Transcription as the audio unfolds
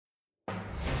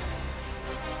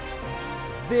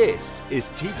This is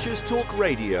Teachers Talk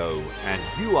Radio, and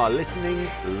you are listening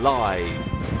live.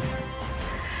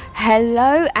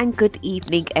 Hello and good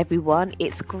evening, everyone.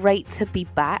 It's great to be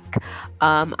back.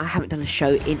 I haven't done a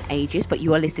show in ages, but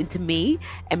you are listening to me,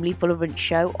 Emily Fuller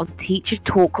Show, on Teacher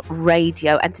Talk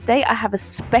Radio. And today I have a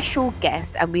special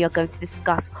guest, and we are going to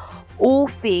discuss all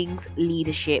things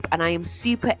leadership. And I am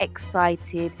super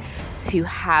excited to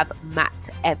have Matt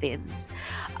Evans.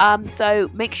 So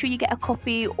make sure you get a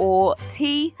coffee or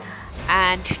tea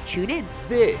and tune in.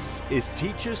 This is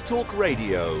Teachers Talk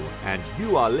Radio, and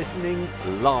you are listening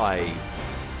live.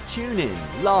 Tune in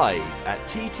live at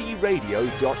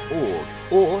ttradio.org,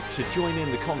 or to join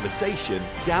in the conversation,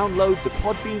 download the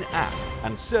Podbean app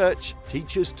and search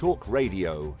Teachers Talk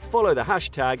Radio. Follow the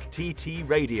hashtag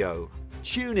TTRadio.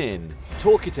 Tune in,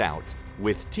 talk it out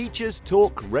with Teachers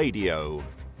Talk Radio.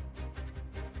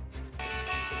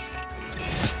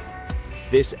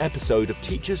 This episode of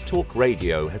Teachers Talk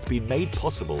Radio has been made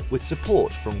possible with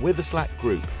support from Witherslack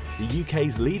Group, the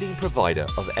UK's leading provider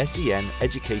of SEN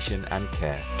education and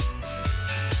care.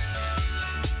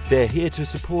 They're here to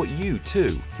support you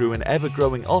too through an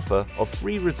ever-growing offer of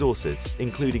free resources,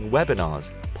 including webinars,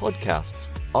 podcasts,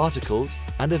 articles,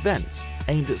 and events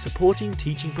aimed at supporting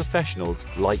teaching professionals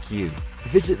like you.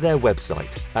 Visit their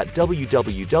website at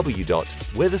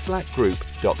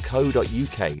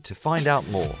www.witherslackgroup.co.uk to find out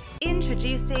more.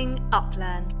 Introducing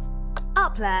UpLearn.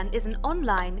 UpLearn is an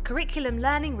online curriculum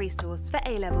learning resource for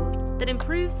A-levels that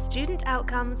improves student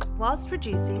outcomes whilst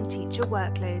reducing teacher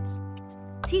workloads.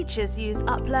 Teachers use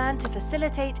UpLearn to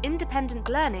facilitate independent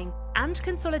learning and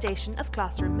consolidation of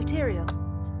classroom material.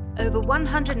 Over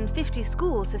 150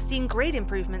 schools have seen grade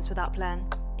improvements with UpLearn,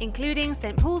 including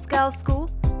St Paul's Girls'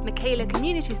 School, Michaela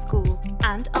Community School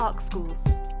and ARC schools.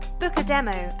 Book a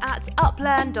demo at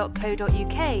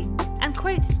uplearn.co.uk and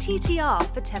quote TTR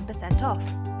for 10% off.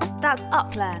 That's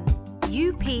UpLearn,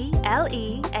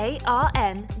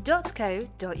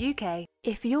 uplearn.co.uk.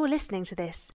 If you're listening to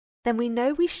this, then we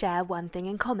know we share one thing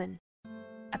in common: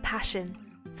 a passion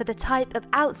for the type of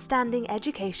outstanding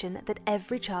education that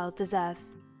every child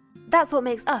deserves. That's what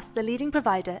makes us the leading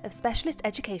provider of specialist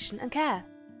education and care.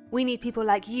 We need people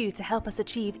like you to help us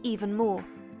achieve even more.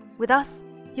 With us,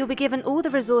 you'll be given all the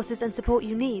resources and support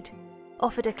you need,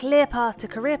 offered a clear path to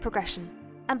career progression,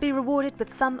 and be rewarded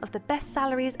with some of the best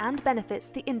salaries and benefits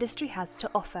the industry has to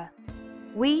offer.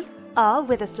 We are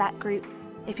Witherslack Group.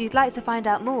 If you'd like to find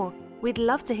out more, we'd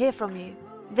love to hear from you.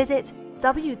 Visit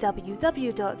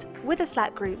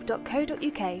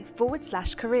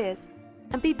www.witherslackgroup.co.uk/careers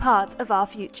and be part of our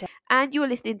future. And you're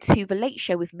listening to The Late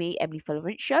Show with me, Emily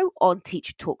Fuller Show, on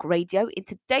Teacher Talk Radio. In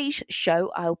today's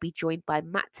show, I'll be joined by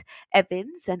Matt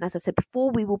Evans. And as I said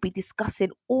before, we will be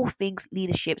discussing all things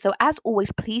leadership. So as always,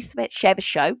 please share the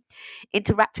show,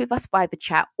 interact with us via the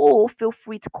chat, or feel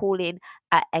free to call in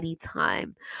at any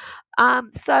time.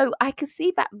 So I can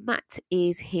see that Matt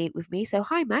is here with me. So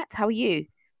hi, Matt. How are you?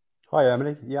 Hi,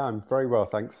 Emily. Yeah, I'm very well,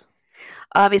 thanks.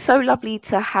 It's so lovely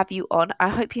to have you on. I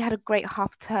hope you had a great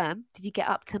half term. Did you get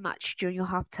up to much during your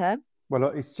half term? Well,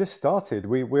 it's just started.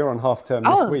 We're on half term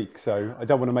this week, so I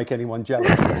don't want to make anyone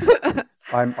jealous. But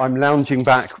I'm lounging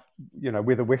back,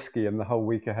 with a whiskey and the whole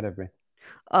week ahead of me.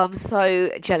 I'm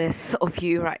so jealous of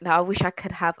you right now. I wish I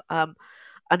could have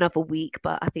another week,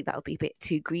 but I think that would be a bit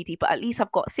too greedy. But at least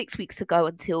I've got 6 weeks to go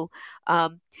until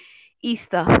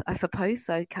Easter, I suppose,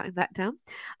 so counting that down.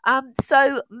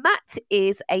 So Matt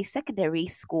is a secondary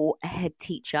school head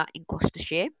teacher in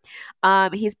Gloucestershire.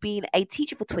 He's been a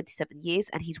teacher for 27 years,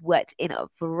 and he's worked in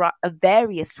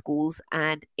various schools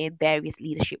and in various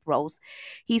leadership roles.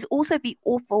 He's also the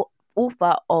author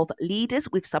of Leaders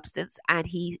with Substance, and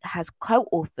he has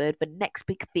co-authored The Next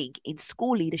Big Thing in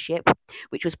School Leadership,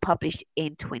 which was published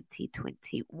in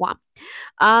 2021.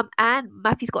 And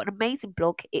Matthew's got an amazing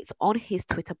blog. It's on his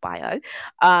Twitter bio,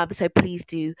 so please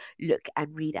do look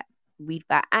and read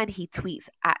that. And he tweets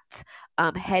at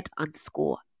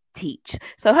head_teach.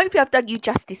 So hopefully I've done you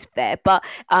justice there, but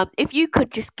if you could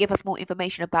just give us more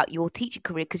information about your teaching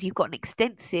career, because you've got an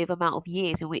extensive amount of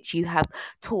years in which you have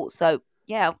taught. So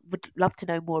yeah, I would love to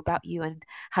know more about you and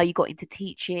how you got into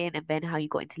teaching and then how you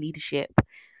got into leadership.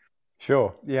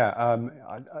 Sure. Yeah.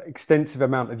 Extensive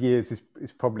amount of years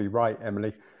is probably right,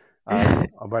 Emily. I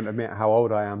won't admit how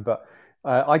old I am, but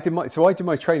I did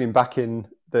my training back in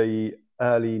the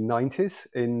early 90s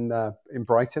in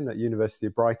Brighton at University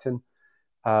of Brighton,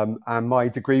 and my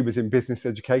degree was in business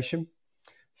education.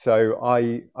 So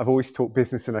I've always taught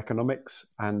business and economics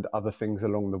and other things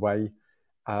along the way.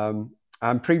 And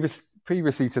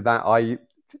previously to that, I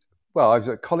was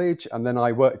at college, and then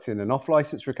I worked in an off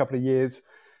license for a couple of years,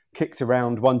 kicked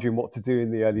around wondering what to do in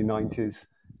the early 90s,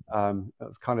 It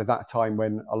was kind of that time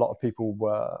when a lot of people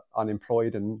were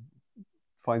unemployed and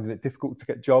finding it difficult to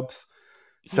get jobs.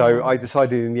 So I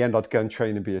decided in the end I'd go and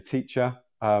train and be a teacher.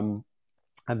 And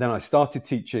then I started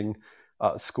teaching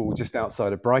at a school just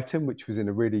outside of Brighton, which was in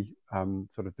a really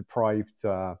sort of deprived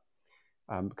kind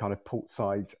of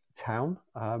portside town,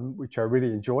 which I really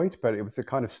enjoyed, but it was a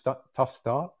kind of tough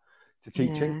start to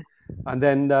teaching. Yeah. And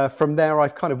then from there,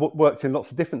 I've kind of worked in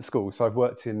lots of different schools. So I've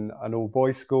worked in an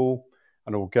all-boys school,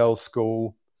 an all-girls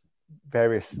school,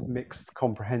 various mixed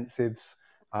comprehensives.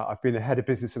 I've been a head of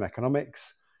business and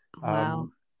economics. Wow.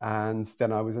 And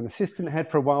then I was an assistant head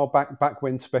for a while back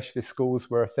when specialist schools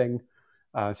were a thing.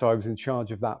 So I was in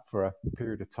charge of that for a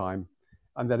period of time.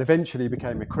 And then eventually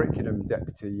became a curriculum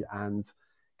deputy and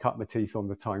cut my teeth on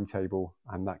the timetable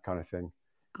and that kind of thing.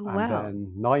 Wow. And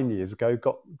then 9 years ago,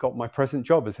 got my present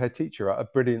job as head teacher at a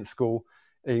brilliant school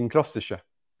in Gloucestershire.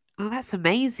 Oh, that's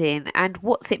amazing. And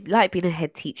what's it like being a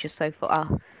head teacher so far?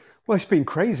 Well, it's been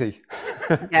crazy.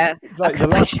 Yeah, like the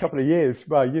last couple of years.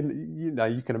 Well, you know,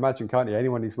 you can imagine, can't you?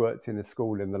 Anyone who's worked in a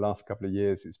school in the last couple of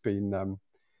years, it's been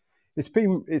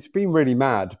really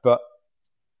mad. But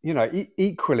you know,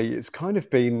 equally, it's kind of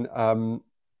been a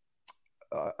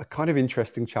kind of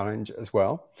interesting challenge as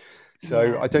well.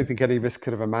 So I don't think any of us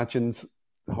could have imagined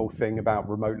the whole thing about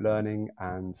remote learning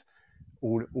and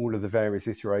all of the various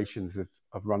iterations of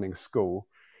running a school.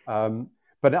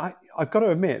 But I've got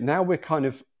to admit, now we're kind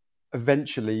of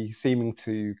eventually seeming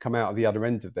to come out of the other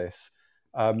end of this.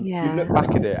 You look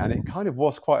back at it and it kind of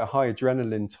was quite a high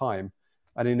adrenaline time.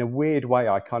 And in a weird way,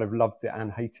 I kind of loved it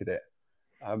and hated it.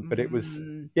 But it was,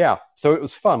 so it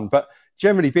was fun. But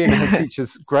generally being a head teacher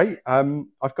is great.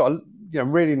 I've got a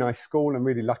really nice school. I'm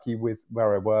really lucky with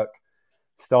where I work.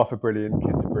 Staff are brilliant,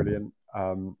 kids are brilliant.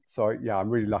 So I'm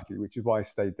really lucky, which is why I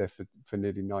stayed there for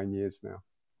nearly 9 years now.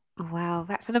 Wow,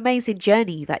 that's an amazing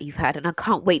journey that you've had, and I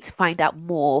can't wait to find out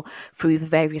more through the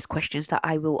various questions that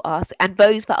I will ask. And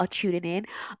those that are tuning in,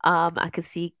 I can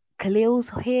see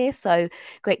Khalil's here, so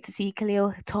great to see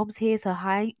Khalil. Tom's here, so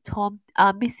hi Tom.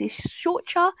 Mrs.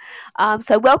 Shortcha,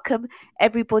 so welcome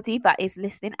everybody that is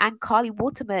listening. And Carly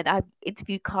Waterman, I've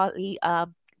interviewed Carly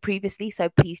previously, so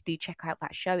please do check out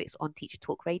that show. It's on Teacher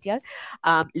Talk Radio.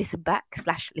 Listen back.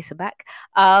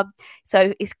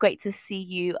 So it's great to see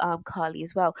you, Carly,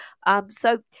 as well.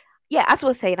 So yeah, as I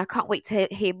was saying, I can't wait to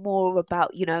hear more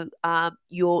about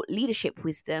your leadership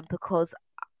wisdom, because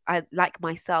I, like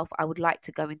myself, I would like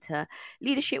to go into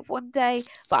leadership one day,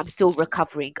 but I'm still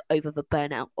recovering over the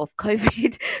burnout of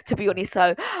COVID, to be honest.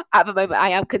 So at the moment, I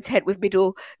am content with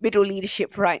middle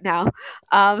leadership right now.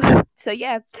 So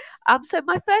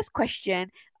my first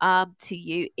question to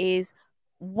you is,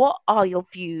 what are your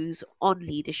views on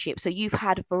leadership? So you've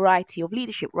had a variety of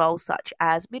leadership roles, such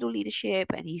as middle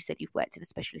leadership, and you said you've worked in a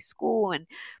specialist school and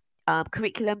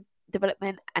curriculum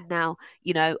development, and now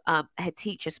head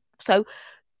teachers. So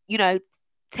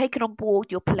taking on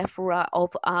board your plethora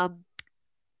of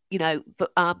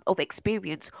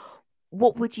experience,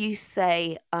 what would you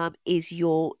say is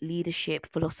your leadership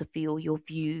philosophy or your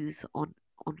views on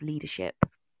leadership?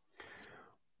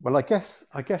 Well, I guess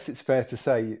it's fair to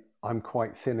say I'm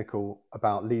quite cynical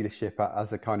about leadership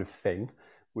as a kind of thing,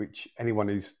 which anyone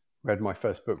who's read my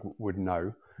first book would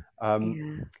know.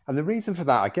 And the reason for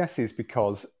that, I guess, is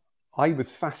because I was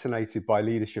fascinated by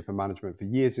leadership and management for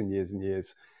years and years and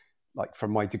years, like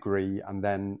from my degree. And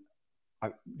then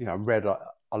I read a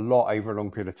lot over a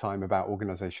long period of time about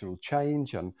organizational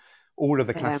change and all of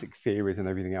the classic theories and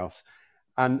everything else.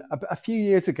 And a few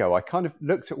years ago, I kind of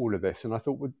looked at all of this and I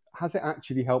thought, well, has it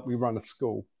actually helped me run a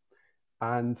school?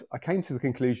 And I came to the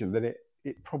conclusion that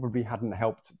it probably hadn't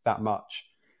helped that much.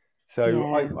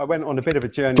 So I went on a bit of a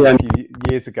journey a few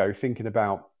years ago, thinking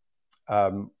about,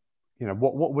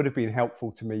 what would have been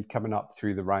helpful to me coming up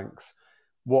through the ranks.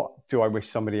 What do I wish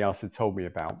somebody else had told me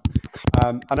about?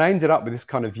 And I ended up with this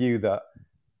kind of view that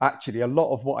actually a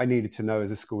lot of what I needed to know as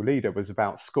a school leader was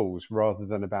about schools rather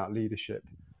than about leadership.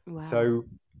 Wow. So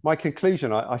my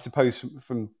conclusion, I suppose,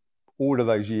 from all of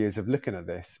those years of looking at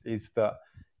this is that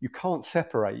you can't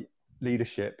separate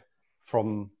leadership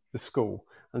from the school.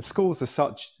 And schools are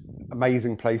such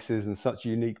amazing places and such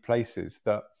unique places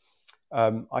that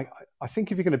I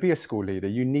think if you're going to be a school leader,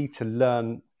 you need to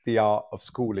learn the art of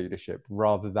school leadership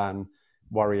rather than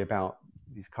worry about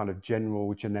these kind of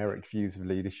generic views of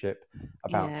leadership,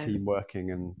 about team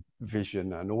working and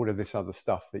vision and all of this other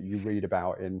stuff that you read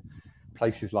about in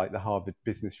places like the Harvard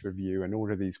Business Review and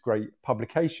all of these great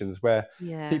publications where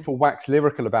people wax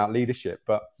lyrical about leadership,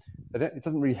 but it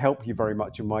doesn't really help you very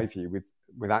much, in my view,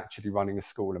 with actually running a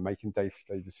school and making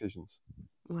day-to-day decisions.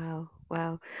 Wow.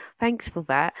 Thanks for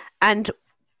that. And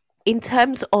in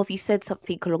terms of, you said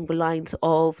something along the lines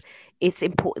of it's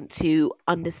important to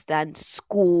understand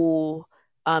school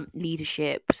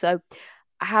leadership. So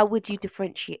how would you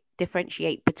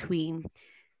differentiate between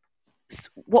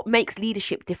what makes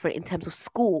leadership different in terms of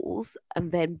schools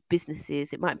and then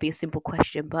businesses? It might be a simple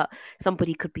question, but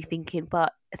somebody could be thinking,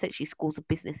 but essentially schools are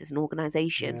business, is an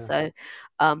organization. Yeah. So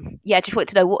I just want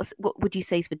to know what would you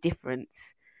say is the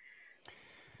difference?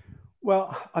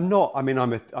 Well, I'm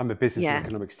a business and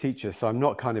economics teacher, so I'm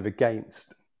not kind of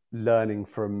against learning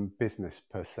from business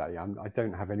per se. I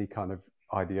don't have any kind of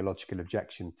ideological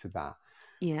objection to that.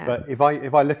 Yeah. But if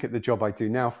I look at the job I do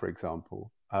now, for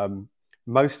example,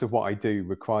 most of what I do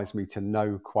requires me to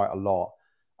know quite a lot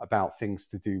about things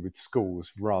to do with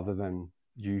schools rather than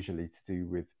usually to do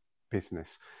with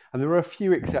business. And there are a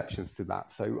few exceptions to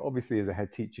that. So obviously, as a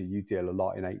head teacher, you deal a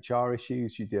lot in HR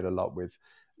issues, you deal a lot with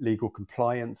legal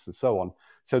compliance and so on.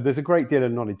 So there's a great deal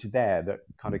of knowledge there that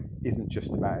kind of isn't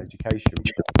just about education.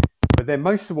 But then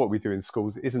most of what we do in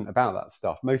schools isn't about that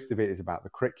stuff. Most of it is about the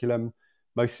curriculum.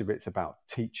 Most of it's about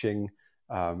teaching,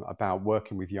 about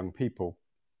working with young people.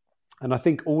 And I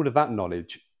think all of that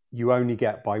knowledge you only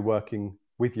get by working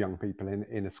with young people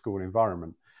in a school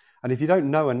environment. And if you don't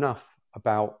know enough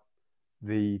about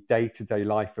the day-to-day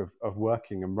life of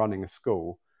working and running a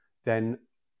school, then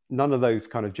none of those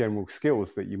kind of general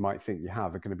skills that you might think you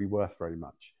have are going to be worth very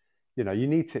much. You know, you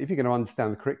need to, if you're going to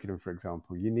understand the curriculum, for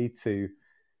example, you need to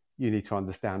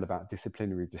understand about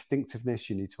disciplinary distinctiveness.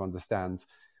 You need to understand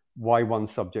why one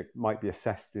subject might be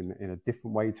assessed in a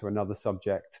different way to another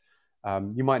subject.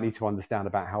 You might need to understand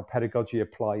about how pedagogy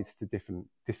applies to different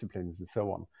disciplines and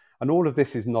so on. And all of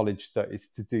this is knowledge that is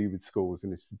to do with schools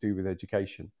and is to do with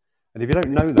education. And if you don't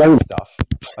know that stuff,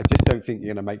 I just don't think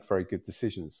you're going to make very good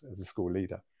decisions as a school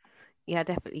leader. Yeah, I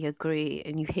definitely agree.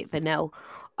 And you hit the nail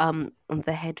on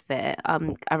the head there.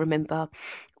 I remember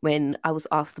when I was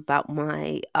asked about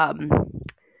my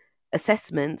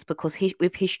assessments, because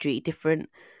with history, different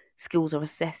skills are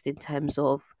assessed in terms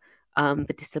of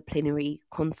the disciplinary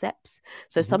concepts.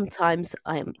 So sometimes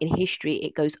in history,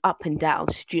 it goes up and down.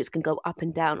 Students can go up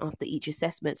and down after each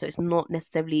assessment. So it's not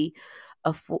necessarily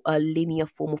a linear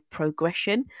form of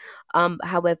progression.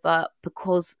 However,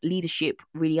 because leadership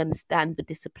really understand the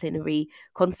disciplinary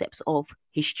concepts of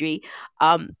history,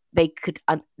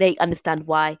 they understand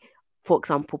why, for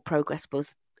example, progress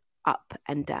was up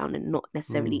and down and not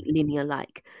necessarily linear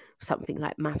like something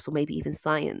like maths or maybe even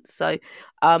science. So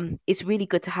it's really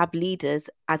good to have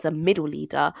leaders as a middle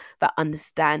leader that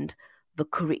understand the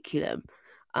curriculum.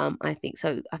 I think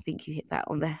so. I think you hit that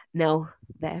on the nail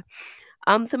there.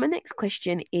 So my next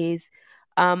question is,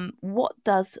 what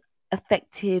does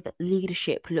effective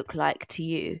leadership look like to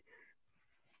you?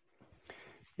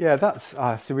 Yeah, that's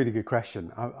a really good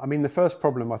question. I mean, the first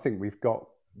problem I think we've got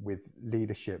with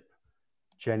leadership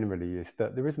generally is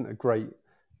that there isn't a great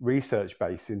research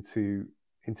base into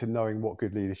knowing what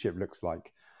good leadership looks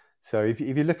like. So if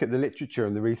you look at the literature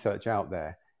and the research out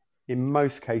there, in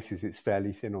most cases, it's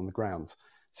fairly thin on the ground.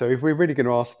 So if we're really going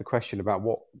to ask the question about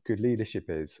what good leadership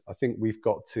is, I think we've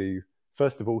got to,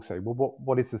 first of all, say, well,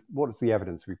 what is the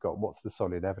evidence we've got? What's the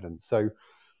solid evidence? So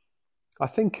I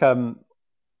think,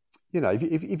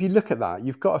 if you look at that,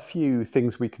 you've got a few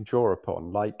things we can draw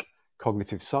upon, like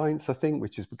cognitive science, I think,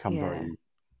 which has become very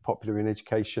popular in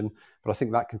education. But I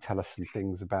think that can tell us some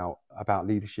things about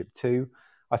leadership too.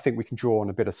 I think we can draw on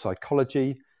a bit of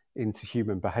psychology into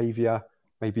human behavior,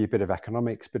 maybe a bit of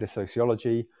economics, a bit of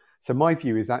sociology. So my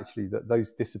view is actually that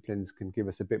those disciplines can give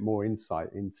us a bit more insight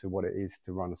into what it is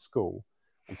to run a school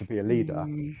and to be a leader.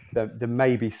 There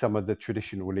may be some of the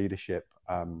traditional leadership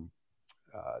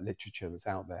literature that's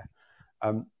out there.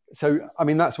 So, I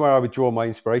mean, that's where I would draw my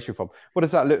inspiration from. What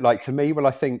does that look like to me? Well,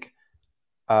 I think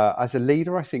as a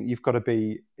leader, I think you've got to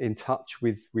be in touch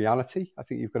with reality. I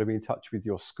think you've got to be in touch with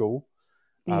your school.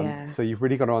 So you've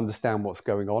really got to understand what's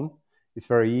going on. It's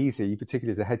very easy,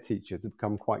 particularly as a head teacher, to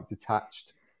become quite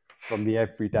detached from the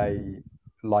everyday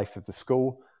life of the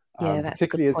school.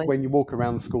 Particularly as when you walk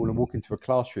around the school and walk into a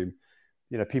classroom,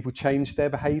 people change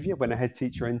their behavior when a head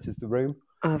teacher enters the room.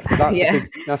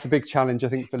 That's a big challenge, I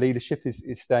think, for leadership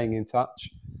is staying in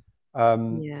touch.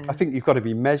 I think you've got to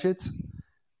be measured.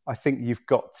 I think you've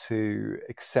got to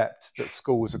accept that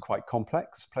schools are quite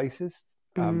complex places,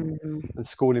 and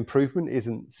school improvement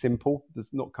isn't simple.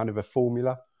 There's not kind of a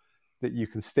formula that you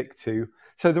can stick to.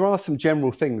 So there are some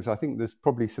general things. I think there's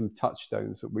probably some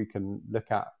touchstones that we can look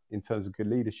at in terms of good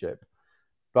leadership,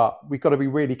 but we've got to be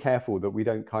really careful that we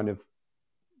don't kind of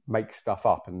make stuff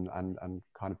up and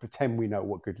kind of pretend we know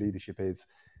what good leadership is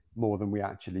more than we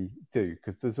actually do,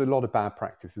 because there's a lot of bad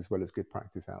practice as well as good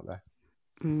practice out there.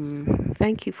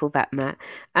 Thank you for that, Matt.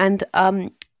 And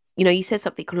you said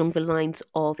something along the lines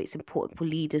of it's important for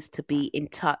leaders to be in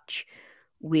touch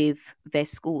with their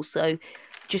school. So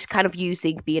just kind of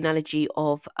using the analogy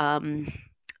of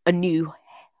a new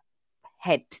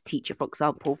head teacher, for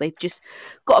example, they've just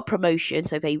got a promotion,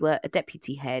 so they were a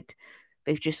deputy head.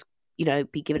 They've just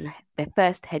be given their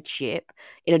first headship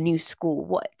in a new school.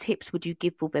 What tips would you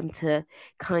give for them to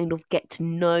kind of get to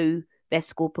know their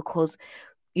school? Because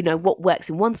what works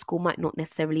in one school might not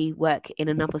necessarily work in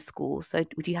another school. So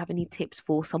would you have any tips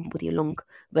for somebody along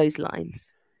those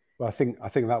lines? Well, I think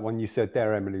that one you said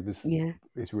there, Emily,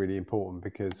 is really important,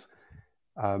 because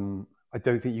I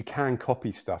don't think you can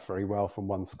copy stuff very well from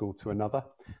one school to another.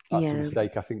 That's a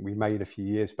mistake I think we made a few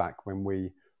years back when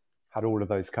we had all of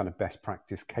those kind of best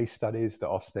practice case studies that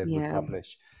Ofsted would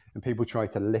publish, and people try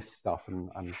to lift stuff and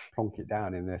plonk it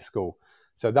down in their school.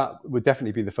 So that would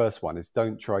definitely be the first one, is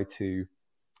don't try to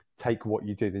take what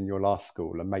you did in your last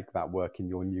school and make that work in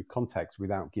your new context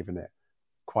without giving it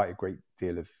quite a great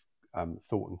deal of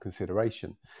thought and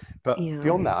consideration. But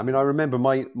beyond that, I mean, I remember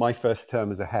my first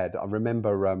term as a head. I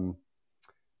remember,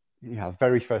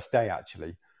 very first day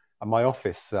actually, and my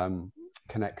office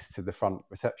connects to the front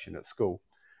reception at school.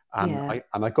 And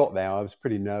I got there. I was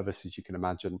pretty nervous, as you can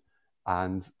imagine,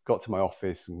 and got to my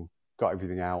office and got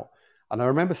everything out. And I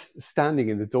remember standing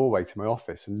in the doorway to my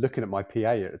office and looking at my PA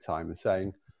at the time and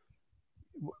saying,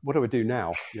 "What do I do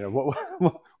now?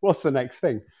 What's the next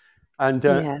thing?" And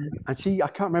she, I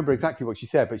can't remember exactly what she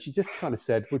said, but she just kind of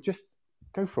said, "Well, just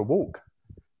go for a walk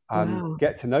and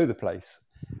get to know the place."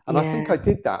 And I think I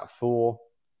did that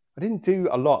I didn't do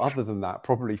a lot other than that,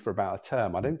 probably for about a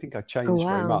term. I don't think I changed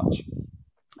very much.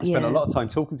 I spent a lot of time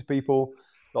talking to people,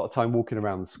 a lot of time walking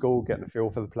around the school, getting a feel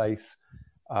for the place.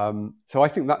 So I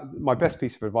think that my best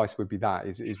piece of advice would be that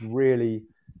is really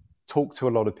talk to a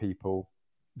lot of people,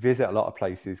 visit a lot of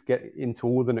places, get into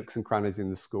all the nooks and crannies in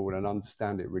the school and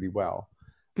understand it really well.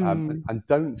 And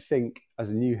don't think as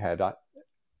a new head that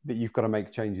you've got to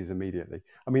make changes immediately.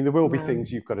 I mean, there will be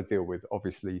things you've got to deal with,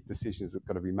 obviously decisions have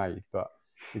got to be made, but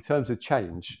in terms of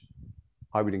change,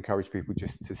 I would encourage people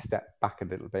just to step back a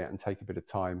little bit and take a bit of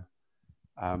time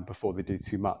before they do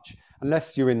too much,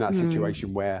 unless you're in that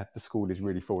situation where the school is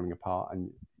really falling apart and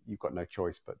you've got no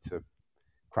choice but to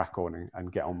crack on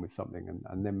and get on with something,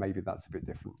 and then maybe that's a bit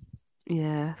different.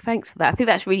 Yeah, thanks for that. I think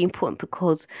that's really important,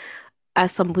 because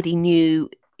as somebody new,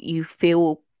 you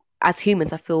feel, as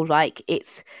humans, I feel like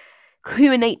it's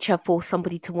human nature for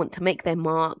somebody to want to make their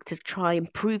mark, to try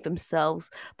and prove themselves.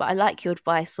 But I like your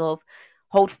advice of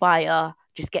hold fire,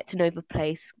 just get to know the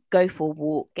place, go for a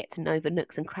walk, get to know the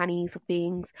nooks and crannies of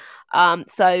things.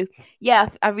 So yeah,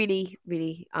 I really,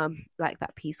 really like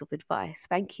that piece of advice.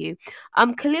 Thank you.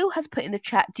 Khalil has put in the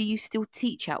chat, do you still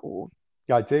teach at all?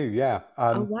 Yeah, I do, yeah.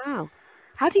 Oh, wow.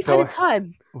 How do you find the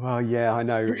time? Well, yeah, I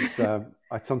know. It's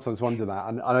I sometimes wonder that.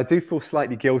 And I do feel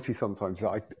slightly guilty sometimes that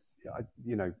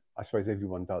I suppose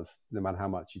everyone does, no matter how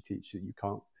much you teach, that you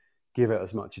can't give it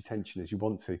as much attention as you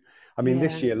want to. I mean,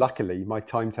 this year, luckily, my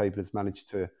timetable has managed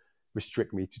to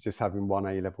restrict me to just having one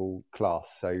A-level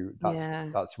class. So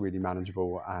that's really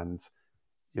manageable. And,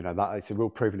 that it's a real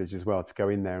privilege as well to go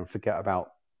in there and forget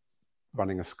about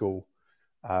running a school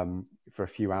for a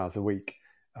few hours a week.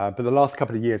 But the last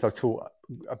couple of years, I've taught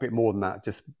a bit more than that,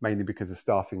 just mainly because of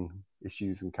staffing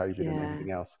issues and COVID and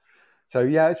everything else. So,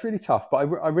 yeah, it's really tough, but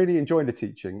I really enjoy the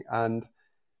teaching. And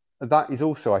that is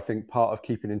also, I think, part of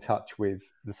keeping in touch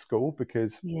with the school,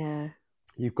 because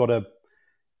you've got to,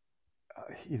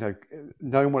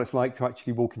 knowing what it's like to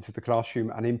actually walk into the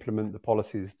classroom and implement the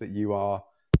policies that you are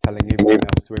telling everyone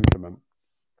else to implement.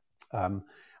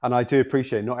 And I do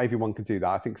appreciate not everyone can do that.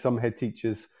 I think some head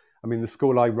teachers, I mean, the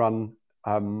school I run,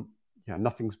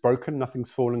 nothing's broken,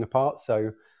 nothing's falling apart.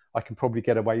 So I can probably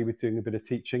get away with doing a bit of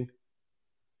teaching.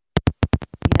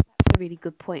 That's a really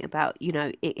good point about,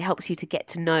 it helps you to get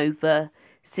to know the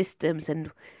systems,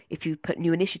 and if you put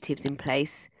new initiatives in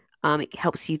place, it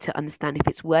helps you to understand if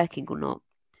it's working or not.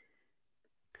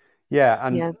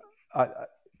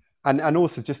 And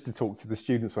also just to talk to the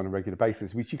students on a regular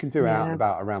basis, which you can do out and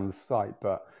about around the site,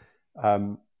 but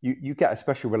you get a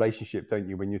special relationship, don't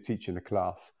you, when you're teaching a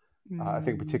class? I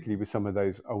think particularly with some of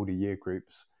those older year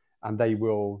groups, and they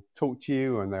will talk to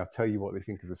you and they'll tell you what they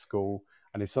think of the school.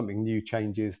 And if something new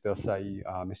changes, they'll say,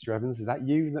 Mr. Evans, is that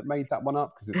you that made that one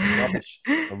up? Because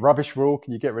it's a rubbish rule.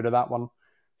 Can you get rid of that one?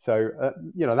 So,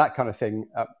 that kind of thing,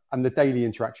 and the daily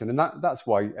interaction. And that's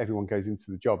why everyone goes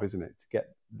into the job, isn't it? To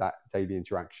get that daily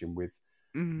interaction with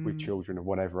children of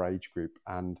whatever age group.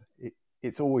 And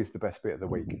it's always the best bit of the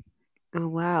week. Oh,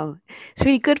 wow. It's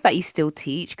really good that you still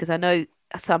teach, because I know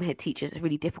some head teachers, it's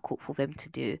really difficult for them to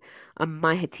do.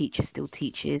 My head teacher still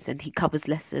teaches, and he covers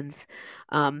lessons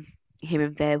here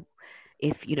and there,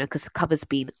 if because cover's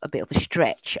been a bit of a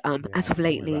stretch as of Tell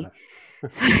me about lately.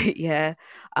 it. So yeah,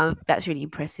 that's really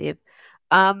impressive.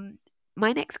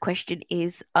 My next question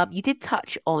is, you did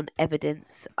touch on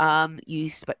evidence.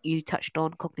 You touched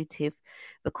on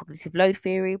the cognitive load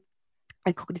theory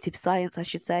and cognitive science, I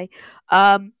should say.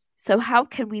 So how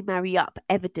can we marry up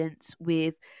evidence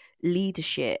with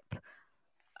leadership,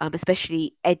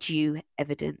 especially edu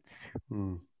evidence?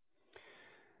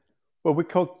 Well, with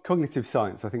cognitive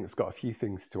science, I think it's got a few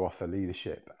things to offer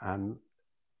leadership. And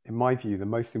in my view, the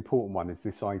most important one is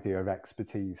this idea of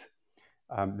expertise,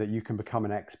 that you can become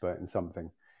an expert in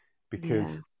something.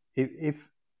 Because if,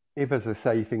 as I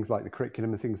say, things like the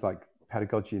curriculum and things like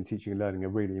pedagogy and teaching and learning are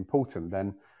really important,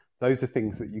 then those are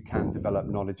things that you can develop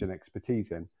knowledge and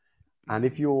expertise in. And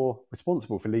if you're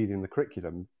responsible for leading the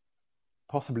curriculum,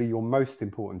 possibly your most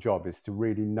important job is to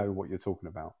really know what you're talking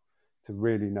about, to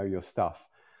really know your stuff.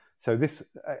 So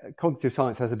this cognitive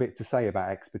science has a bit to say about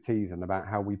expertise and about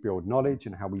how we build knowledge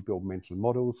and how we build mental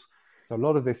models. So a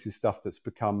lot of this is stuff that's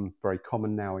become very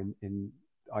common now in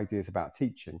ideas about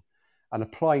teaching, and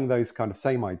applying those kind of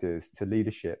same ideas to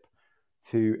leadership,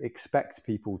 to expect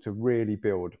people to really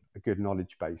build a good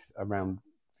knowledge base around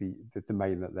the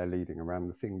domain that they're leading, around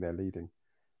the thing they're leading.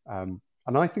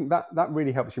 And I think that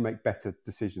really helps you make better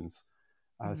decisions.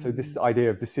 So this idea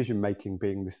of decision making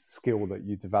being this skill that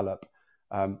you develop,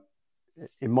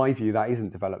 in my view, that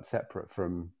isn't developed separate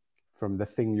from the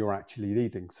thing you're actually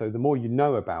leading. So the more you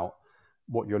know about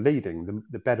what you're leading,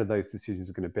 the better those decisions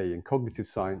are going to be. And cognitive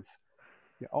science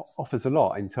offers a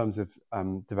lot in terms of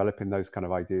developing those kind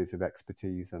of ideas of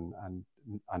expertise and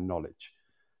knowledge.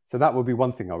 So that would be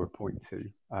one thing I would point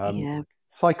to.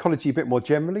 Psychology a bit more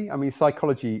generally. I mean,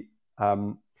 psychology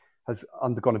has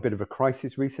undergone a bit of a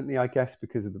crisis recently, I guess,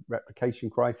 because of the replication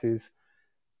crisis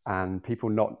and people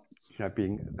not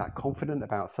being that confident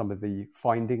about some of the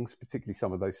findings, particularly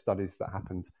some of those studies that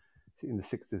happened in the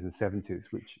 60s and 70s,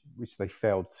 which they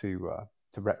failed to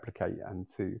replicate and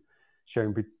to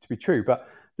show to be true. But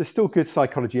there's still good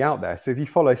psychology out there. So if you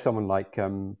follow someone like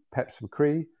Peps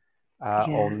McCree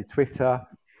on Twitter,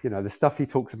 the stuff he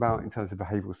talks about in terms of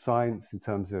behavioral science, in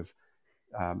terms of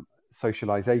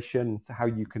socialization, to how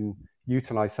you can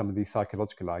utilize some of these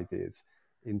psychological ideas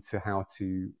into how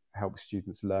to help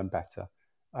students learn better.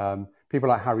 People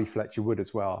like Harry Fletcher Wood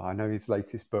as well. I know his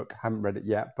latest book, haven't read it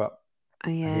yet, but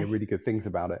I hear really good things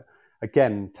about it.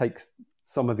 Again, takes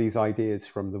some of these ideas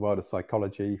from the world of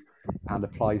psychology and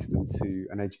applies them to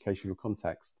an educational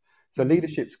context. So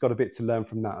leadership's got a bit to learn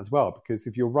from that as well, because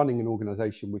if you're running an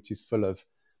organization which is full of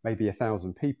maybe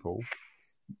 1,000 people,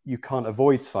 you can't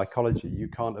avoid psychology. You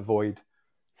can't avoid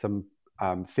some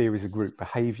theories of group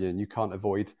behavior, and you can't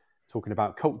avoid talking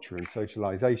about culture and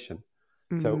socialization.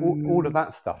 So all of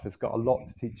that stuff has got a lot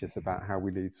to teach us about how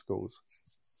we lead schools.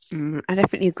 I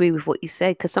definitely agree with what you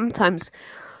said, because sometimes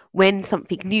when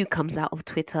something new comes out of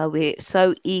Twitter, we're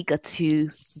so eager to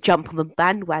jump on the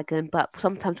bandwagon, but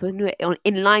sometimes when we're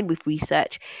in line with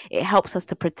research, it helps us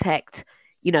to protect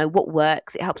what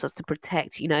works. It helps us to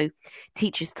protect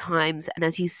teachers' times, and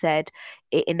as you said,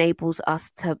 it enables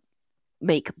us to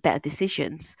make better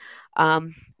decisions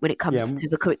when it comes to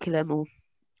the curriculum or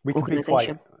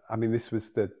organization. I mean, this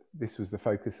was the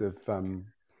focus of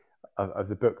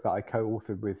the book that I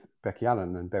co-authored with Becky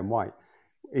Allen and Ben White,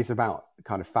 is about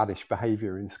kind of faddish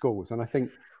behaviour in schools. And I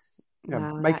think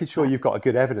making sure you've got a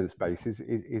good evidence base is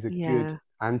a good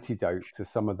antidote to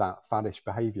some of that faddish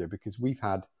behaviour, because we've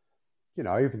had,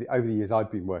 over the years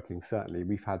I've been working, certainly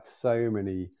we've had so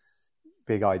many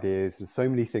big ideas and so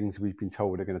many things we've been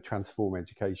told are going to transform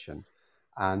education,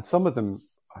 and some of them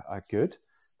are good,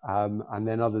 and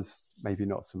then others maybe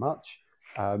not so much,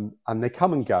 and they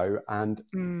come and go, and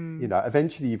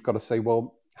eventually you've got to say,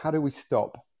 well, how do we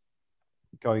stop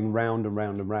going round and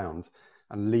round and round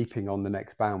and leaping on the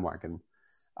next bandwagon?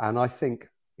 And I think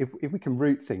if we can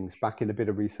root things back in a bit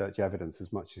of research evidence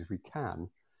as much as we can,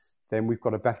 then we've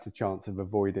got a better chance of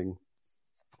avoiding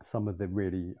some of the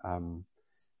really kind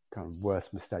of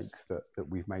worst mistakes that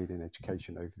we've made in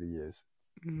education over the years.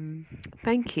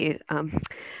 Thank you,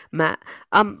 Matt.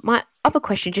 My other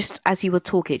question, just as you were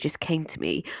talking, it just came to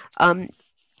me.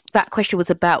 That question was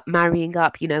about marrying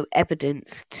up,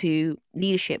 evidence to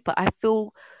leadership. But I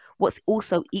feel what's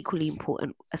also equally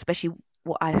important, especially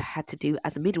what I had to do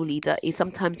as a middle leader, is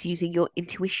sometimes using your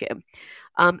intuition.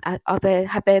 Have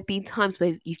there been times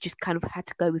where you've just kind of had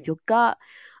to go with your gut,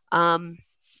 and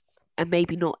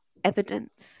maybe not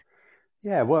evidence?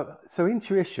 Yeah, well, so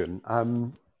intuition,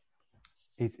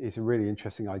 is a really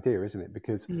interesting idea, isn't it?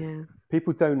 Because Yeah.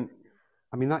 people don't,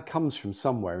 I mean, that comes from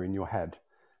somewhere in your head.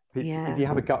 Yeah. If you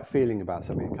have a gut feeling about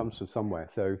something, it comes from somewhere.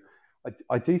 So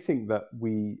I do think that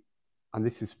and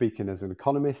this is speaking as an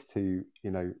economist who,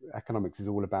 economics is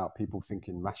all about people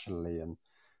thinking rationally and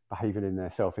behaving in their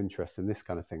self-interest and this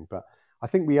kind of thing. But I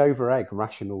think we over-egg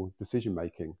rational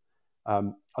decision-making.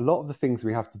 A lot of the things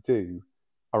we have to do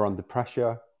are under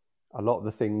pressure. A lot of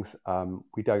the things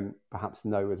we don't perhaps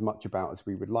know as much about as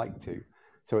we would like to.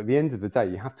 So at the end of the day,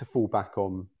 you have to fall back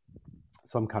on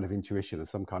some kind of intuition and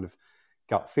some kind of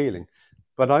gut feeling.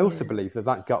 But I also believe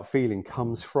that gut feeling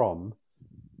comes from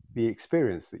the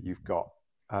experience that you've got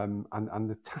and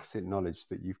the tacit knowledge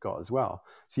that you've got as well.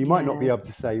 So you might not be able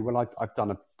to say, well, I've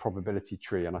done a probability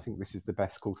tree and I think this is the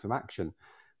best course of action.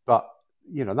 But,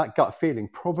 that gut feeling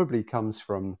probably comes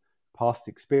from past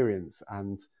experience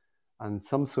and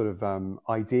some sort of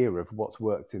idea of what's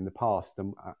worked in the past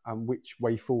and which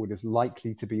way forward is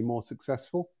likely to be more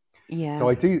successful. Yeah. So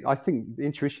I think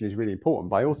intuition is really important,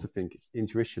 but I also think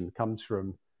intuition comes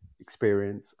from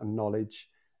experience and knowledge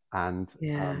and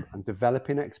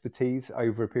developing expertise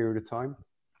over a period of time.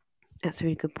 That's a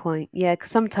really good point. Yeah,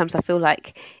 because sometimes I feel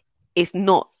like it's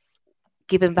not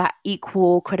given that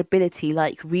equal credibility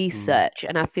like research,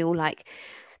 and I feel like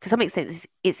to some extent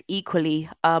it's equally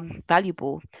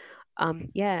valuable.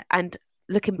 And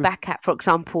looking back at, for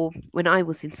example, when I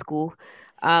was in school,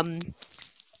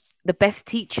 the best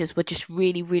teachers were just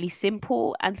really, really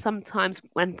simple. And sometimes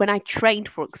when I trained,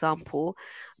 for example,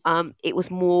 it was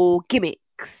more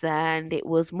gimmicks and it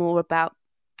was more about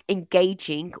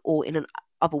engaging, or in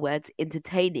other words,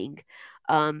 entertaining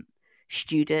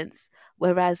students.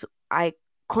 Whereas I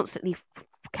constantly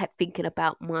kept thinking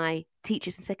about my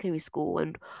teachers in secondary school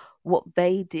and what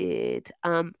they did.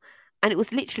 And it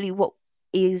was literally what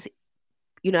is,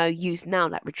 used now,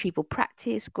 like retrieval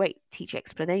practice, great teacher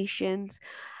explanations.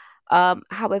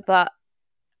 However,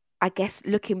 I guess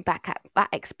looking back at that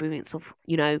experience of,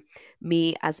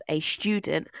 me as a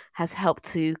student has helped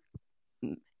to,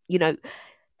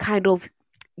 kind of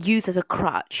use as a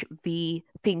crutch the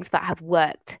things that have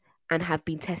worked and have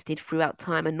been tested throughout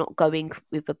time, and not going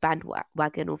with the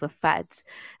bandwagon or the fads,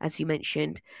 as you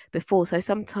mentioned before. So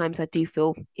sometimes I do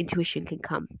feel intuition can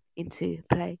come into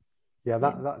play. Yeah,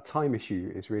 that time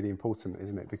issue is really important,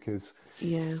 isn't it? Because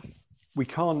we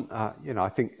can't, I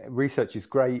think research is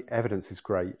great, evidence is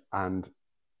great, and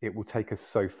it will take us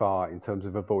so far in terms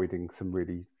of avoiding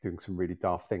doing some really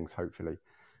daft things, hopefully.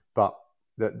 But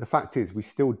the fact is, we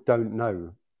still don't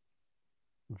know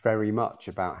very much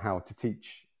about how to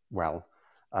teach well.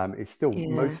 It's still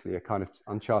mostly a kind of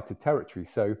uncharted territory.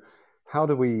 So how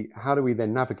do we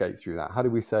then navigate through that? How do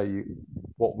we say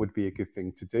what would be a good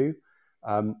thing to do?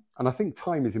 And I think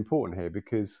time is important here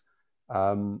because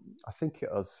I think it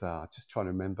was just trying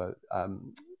to remember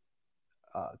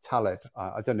Taleb.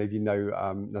 I don't know if you know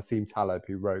Nassim Taleb,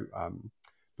 who wrote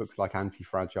books like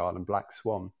Anti-Fragile and Black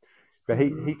Swan. But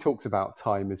he talks about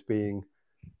time as being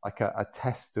like a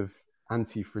test of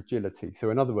anti-fragility. So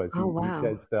in other words, he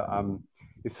says that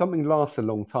if something lasts a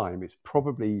long time, it's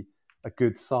probably a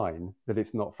good sign that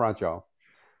it's not fragile.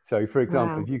 So for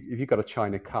example, if you've got a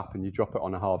china cup and you drop it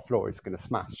on a hard floor, it's going to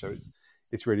smash. So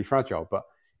it's really fragile. But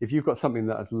if you've got something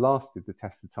that has lasted the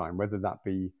test of time, whether that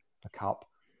be a cup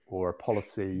or a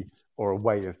policy or a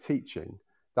way of teaching,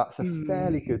 that's a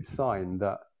fairly good sign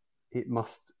that it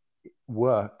must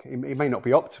work. It may not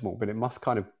be optimal, but it must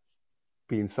kind of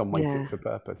be in some way fit for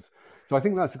purpose. So I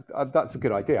think that's a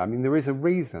good idea. I mean, there is a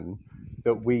reason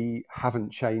that we haven't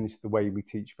changed the way we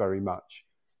teach very much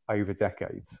over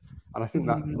decades, and I think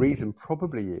that reason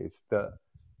probably is that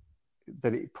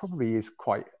it probably is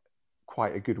quite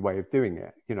a good way of doing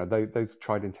it. Those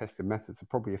tried and tested methods are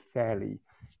probably a fairly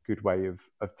good way of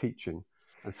teaching.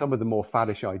 And some of the more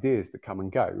faddish ideas that come and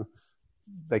go,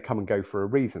 they come and go for a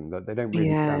reason, that they don't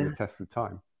really stand the test of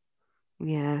time.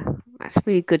 Yeah, that's a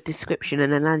really good description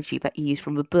and analogy that you use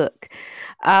from the book.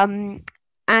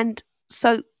 And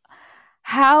so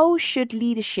how should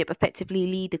leadership effectively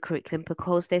lead the curriculum?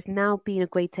 Because there's now been a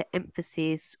greater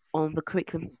emphasis on the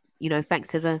curriculum, thanks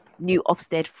to the new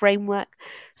Ofsted framework.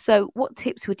 So what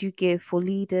tips would you give for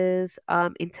leaders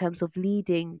in terms of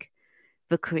leading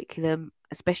the curriculum,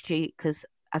 especially because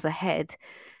as a head,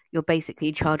 you're basically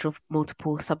in charge of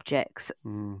multiple subjects?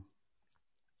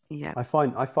 Yeah, I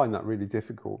find that really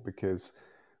difficult because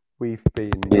we've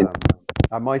been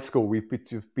at my school. We've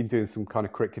been doing some kind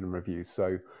of curriculum reviews.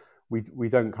 So we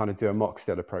don't kind of do a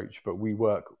Mockstead approach, but we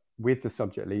work with the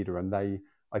subject leader and they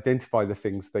identify the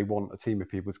things they want a team of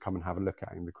people to come and have a look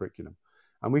at in the curriculum.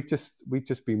 And we've just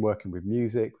been working with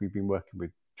music. We've been working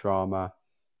with drama.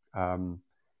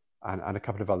 and a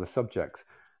couple of other subjects.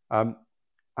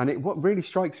 What really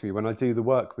strikes me when I do the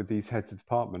work with these heads of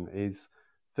department is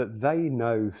that they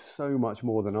know so much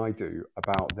more than I do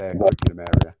about their curriculum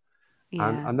area.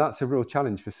 And that's a real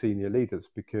challenge for senior leaders,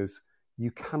 because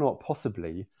you cannot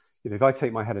possibly, if I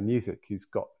take my head of music, who's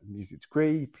got a music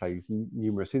degree, plays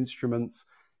numerous instruments,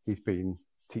 he's been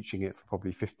teaching it for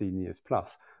probably 15 years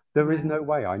plus. There is no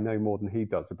way I know more than he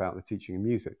does about the teaching of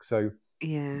music. So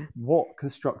what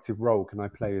constructive role can I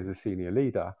play as a senior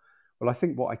leader? Well, I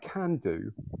think what I can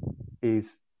do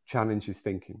is challenge his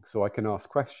thinking. So I can ask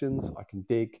questions, I can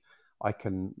dig, I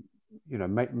can,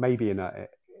 maybe in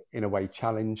a way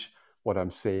challenge what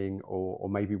I'm seeing, or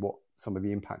maybe what some of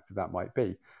the impact of that might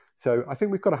be. So I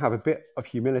think we've got to have a bit of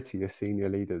humility as senior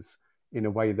leaders in a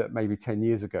way that maybe 10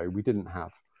 years ago we didn't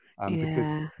have.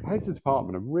 Because heads of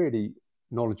department are really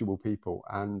knowledgeable people,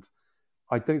 and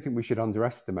I don't think we should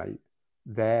underestimate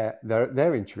their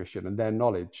intuition and their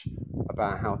knowledge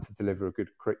about how to deliver a good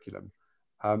curriculum.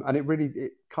 And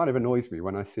it kind of annoys me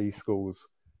when I see schools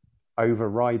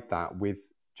override that with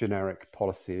generic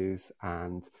policies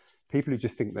and people who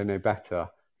just think they know better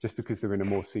just because they're in a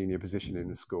more senior position in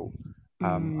the school.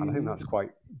 And I think that's quite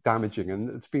damaging. And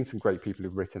there's been some great people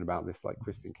who've written about this, like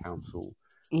Kristen Council,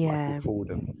 Michael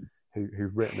Fordham,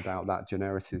 who've written about that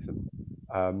genericism.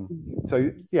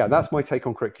 That's my take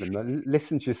on curriculum.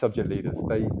 Listen to your subject leaders.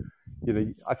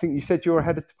 I think you said you're a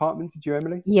head of department, did you,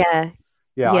 Emily? Yeah.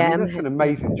 I mean, that's an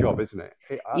amazing job, isn't it?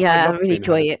 I really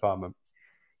enjoy it.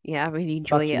 Yeah, I really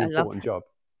enjoy it. An important job.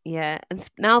 Yeah, and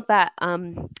now that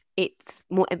it's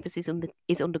more emphasis on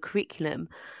the curriculum,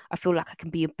 I feel like I can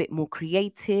be a bit more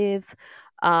creative,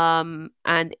 and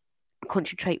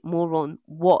concentrate more on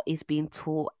what is being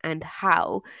taught and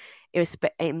how,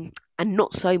 and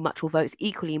not so much, although it's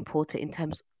equally important in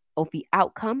terms of the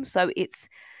outcome. So it's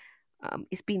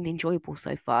been enjoyable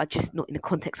so far, just not in the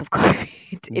context of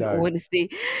COVID, in all honesty.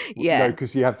 Yeah. No,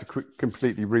 because you have to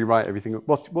completely rewrite everything.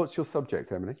 What's your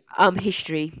subject, Emily?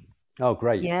 History. Oh,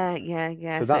 great.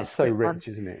 Yeah. So that's so rich,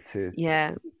 isn't it?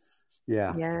 Yeah.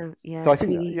 So I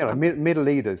think, really, middle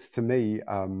leaders, to me,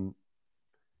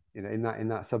 in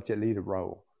that subject leader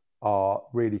role, are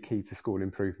really key to school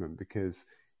improvement, because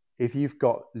if you've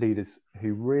got leaders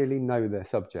who really know their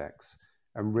subjects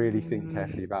and really think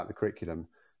carefully about the curriculum,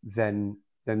 then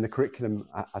the curriculum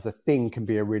as a thing can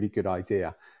be a really good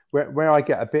idea. Where I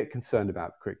get a bit concerned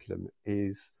about curriculum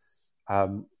is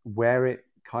where it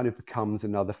kind of becomes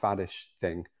another faddish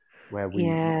thing, where we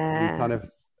kind of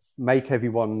make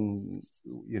everyone,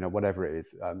 whatever it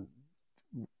is,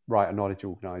 write a knowledge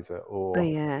organizer, or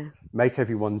make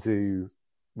everyone do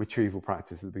retrieval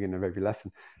practice at the beginning of every lesson.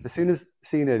 As soon as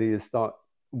senior leaders start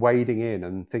wading in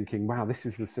and thinking, wow, this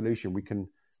is the solution, we can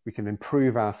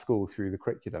improve our school through the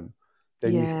curriculum,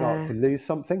 then you start to lose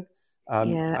something,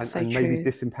 and maybe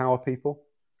disempower people.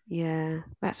 Yeah,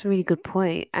 that's a really good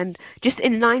point. And just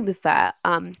in line with that,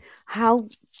 how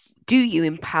do you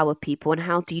empower people, and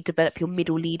how do you develop your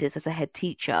middle leaders as a head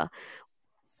teacher?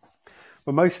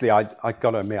 Well, mostly I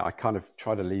got to admit, I kind of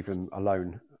try to leave them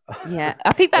alone. Yeah,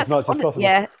 I think that's as much as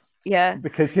possible. Yeah.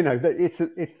 Because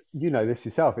it's this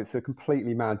yourself. It's a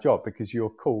completely mad job, because you're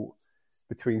caught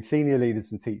between senior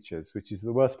leaders and teachers, which is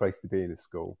the worst place to be in a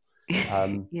school.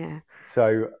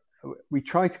 So we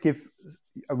try to give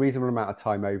a reasonable amount of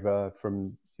time over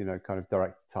from, kind of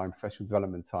direct time, professional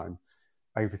development time,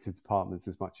 over to departments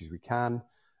as much as we can.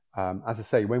 As I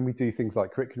say, when we do things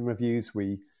like curriculum reviews,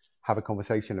 we have a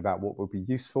conversation about what will be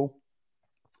useful.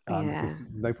 Because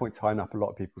there's no point tying up a lot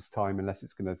of people's time unless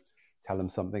it's going to tell them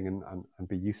something and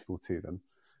be useful to them.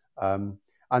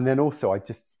 And then also,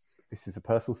 this is a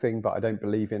personal thing, but I don't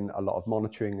believe in a lot of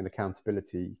monitoring and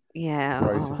accountability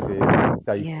processes,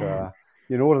 data,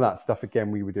 all of that stuff. Again,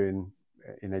 we were doing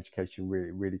in education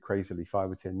really, really crazily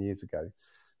 5 or 10 years ago.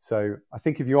 So I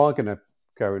think if you are going to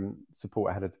go and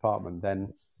support a head of department,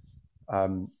 then,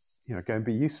 go and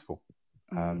be useful.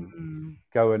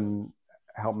 Go and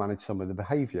help manage some of the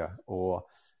behaviour, or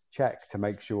check to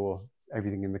make sure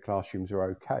everything in the classrooms are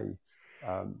okay.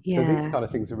 So these kind of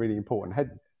things are really important.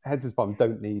 Heads of department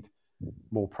don't need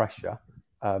more pressure.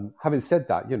 Having said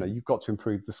that, you've got to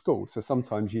improve the school. So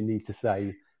sometimes you need to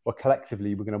say, well,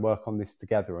 collectively, we're going to work on this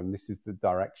together, and this is the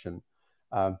direction.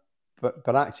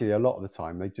 But actually, a lot of the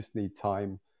time, they just need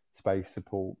time, space,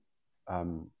 support. A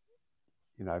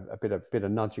bit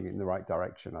of nudging in the right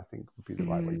direction, I think, would be the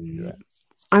right way to do it.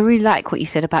 I really like what you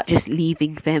said about just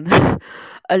leaving them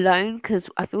alone, because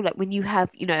I feel like when you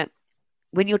have,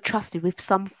 when you're trusted with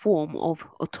some form of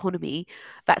autonomy,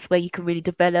 that's where you can really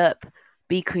develop,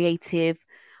 be creative,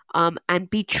 and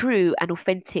be true and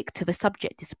authentic to the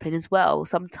subject discipline as well.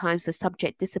 Sometimes the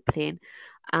subject discipline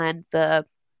and the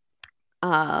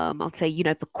I'll say,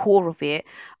 the core of it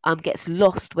gets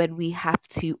lost when we have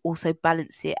to also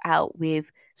balance it out with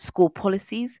school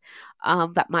policies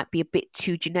that might be a bit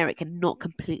too generic and not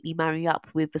completely marry up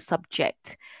with the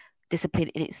subject discipline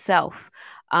in itself.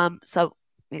 So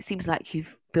it seems like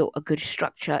you've built a good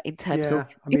structure in terms of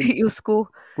your school.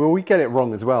 Well, we get it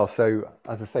wrong as well. So,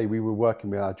 as I say, we were working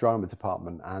with our drama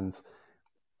department, and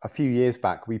a few years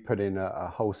back, we put in a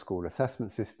whole school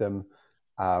assessment system,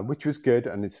 which was good,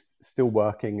 and it's still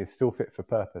working, it's still fit for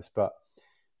purpose. But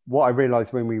what I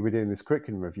realized when we were doing this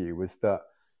curriculum review was that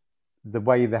the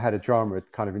way the head of drama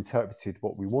had kind of interpreted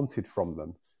what we wanted from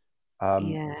them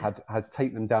had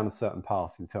taken them down a certain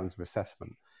path in terms of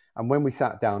assessment. And when we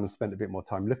sat down and spent a bit more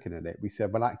time looking at it, we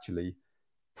said, well, actually,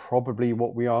 probably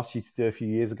what we asked you to do a few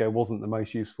years ago wasn't the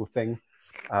most useful thing.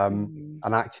 And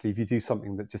actually, if you do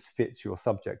something that just fits your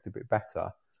subject a bit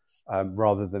better,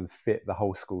 rather than fit the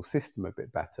whole school system a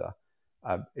bit better,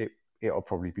 it'll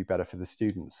probably be better for the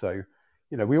students. So,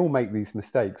 we all make these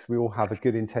mistakes. We all have a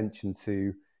good intention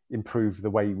to improve the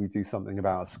way we do something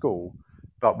about a school,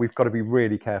 but we've got to be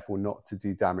really careful not to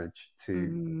do damage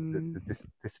to the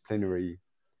disciplinary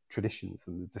traditions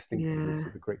and the distinctiveness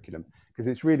of the curriculum, because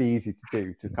it's really easy to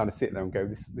do, to kind of sit there and go,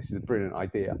 this is a brilliant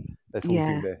idea, let's all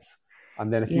do this,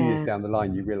 and then a few years down the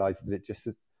line you realize that it just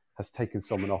has taken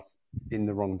someone off in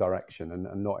the wrong direction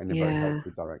and not in a very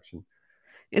helpful direction.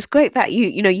 It's great that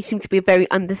you seem to be a very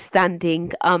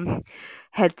understanding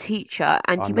head teacher,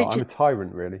 and I'm a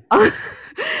tyrant, really.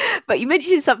 But you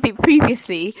mentioned something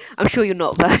previously, I'm sure you're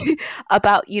not, though,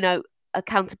 about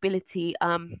accountability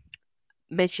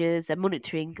measures and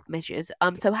monitoring measures.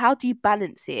 So how do you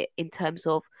balance it in terms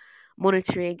of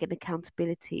monitoring and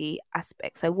accountability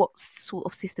aspects? So what sort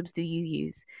of systems do you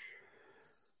use?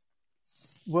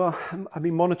 Well, I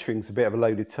mean, monitoring is a bit of a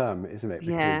loaded term, isn't it?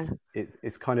 Because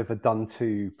it's kind of a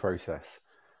done-to process.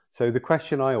 So the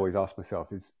question I always ask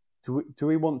myself is, do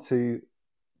we want to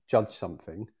judge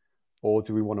something, or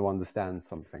do we want to understand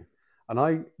something? And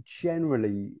I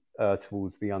generally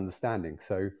towards the understanding.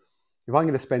 So if I'm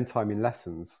going to spend time in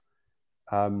lessons,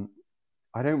 I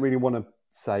don't really want to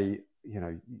say,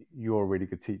 you're a really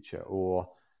good teacher, or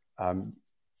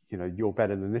you're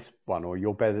better than this one, or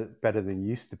you're better than you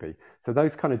used to be. So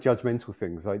those kind of judgmental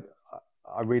things, I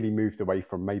really moved away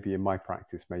from, maybe in my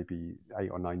practice, maybe 8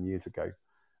 or 9 years ago.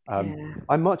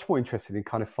 I'm much more interested in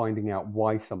kind of finding out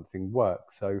why something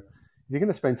works. So if you're going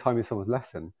to spend time in someone's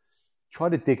lesson, try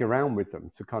to dig around with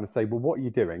them to kind of say, well, what are you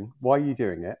doing? Why are you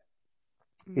doing it?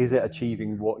 Is it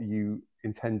achieving what you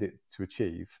intend it to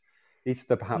achieve? Is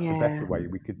there perhaps a better way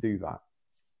we could do that?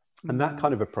 And that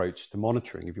kind of approach to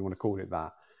monitoring, if you want to call it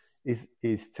that, is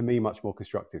to me much more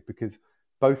constructive, because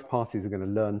both parties are going to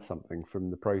learn something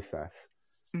from the process,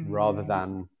 rather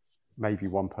than maybe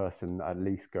one person at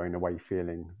least going away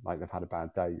feeling like they've had a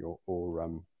bad day,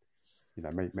 or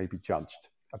maybe judged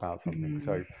about something.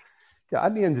 So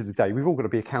at the end of the day, we've all got to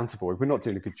be accountable. If we're not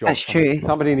doing a good job, that's true.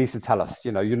 Somebody needs to tell us,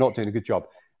 you're not doing a good job.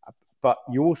 But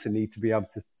you also need to be able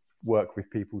to work with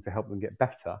people to help them get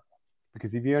better,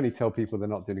 because if you only tell people they're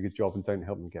not doing a good job and don't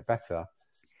help them get better,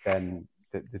 then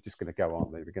they're just going to go,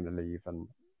 aren't they? They're going to leave, and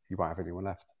you won't have anyone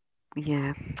left.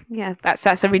 Yeah,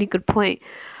 that's a really good point.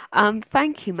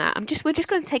 Thank you, Matt. we're just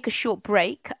going to take a short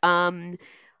break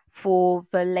for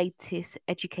the latest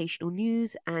educational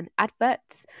news and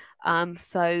adverts.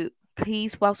 So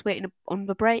please, whilst waiting on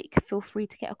the break, feel free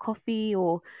to get a coffee,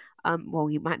 or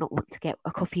you might not want to get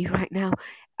a coffee right now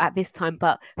at this time,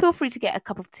 but feel free to get a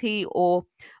cup of tea or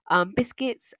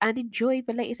biscuits and enjoy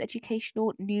the latest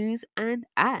educational news and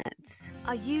ads.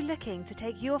 Are you looking to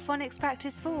take your phonics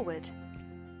practice forward?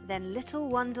 Then Little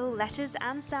Wandle Letters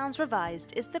and Sounds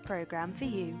Revised is the programme for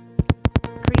you.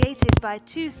 Created by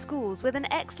 2 schools with an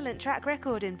excellent track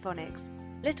record in phonics,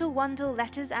 Little Wandle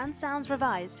Letters and Sounds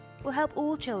Revised will help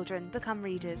all children become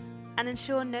readers and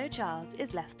ensure no child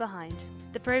is left behind.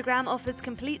 The programme offers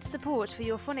complete support for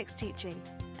your phonics teaching,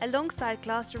 alongside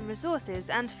classroom resources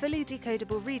and fully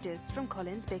decodable readers from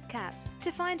Collins Big Cat.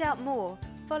 To find out more,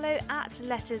 follow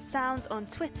 @Letters Sounds on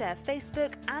Twitter,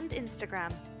 Facebook and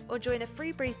Instagram, or join a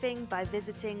free briefing by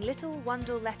visiting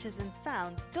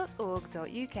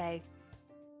littlewandlelettersandsounds.org.uk.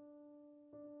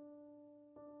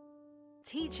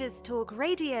 Teachers Talk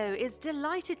Radio is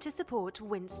delighted to support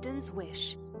Winston's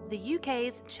Wish, the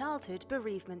UK's childhood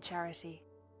bereavement charity.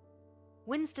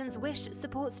 Winston's Wish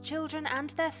supports children and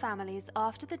their families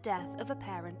after the death of a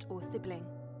parent or sibling.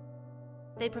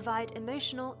 They provide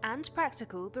emotional and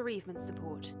practical bereavement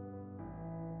support.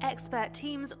 Expert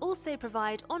teams also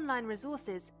provide online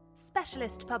resources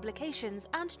specialist publications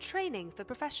and training for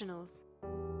professionals.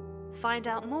 Find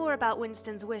out more about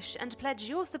Winston's Wish and pledge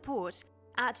your support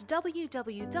at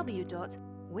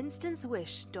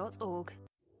www.winstonswish.org.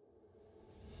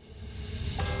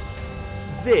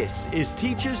 This is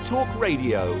Teachers Talk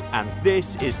Radio, and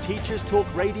this is Teachers Talk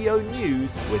Radio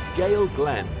News with Gail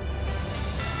Glenn.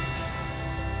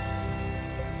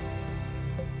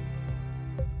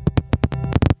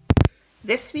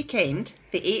 This weekend,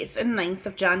 the 8th and 9th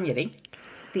of January,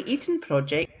 the Eton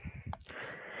Project...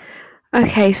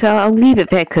 Okay, so I'll leave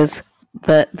it there because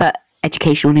the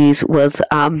educational news was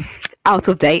out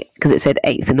of date because it said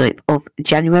 8th and 9th of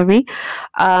January.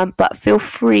 But feel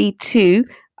free to...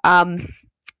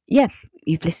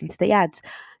 you've listened to the ads.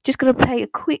 Just going to play a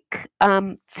quick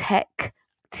tech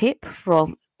tip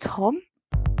from Tom.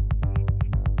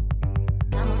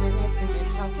 Come on and listen to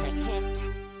Tom's Tech Tips.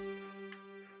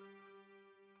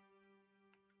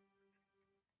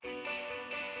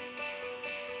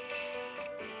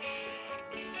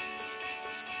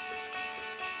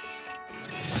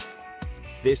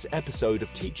 This episode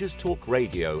of Teachers Talk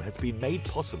Radio has been made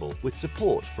possible with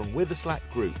support from Witherslack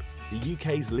Group, the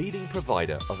UK's leading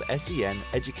provider of SEN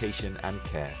education and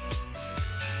care.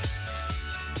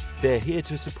 They're here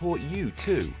to support you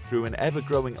too through an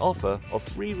ever-growing offer of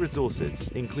free resources,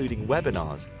 including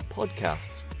webinars,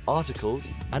 podcasts, articles,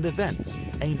 and events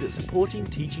aimed at supporting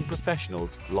teaching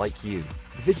professionals like you.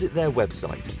 Visit their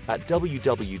website at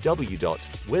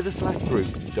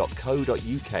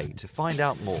www.witherslackgroup.co.uk to find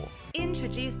out more.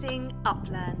 Introducing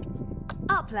UpLearn.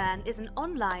 UpLearn is an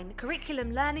online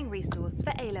curriculum learning resource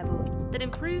for A-levels that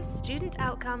improves student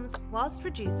outcomes whilst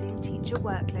reducing teacher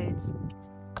workloads.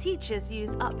 Teachers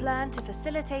use UpLearn to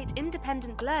facilitate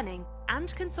independent learning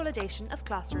and consolidation of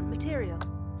classroom material.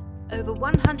 Over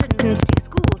 150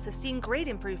 schools have seen grade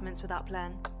improvements with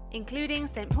UpLearn, including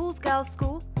St Paul's Girls'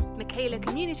 School, Michaela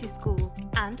Community School,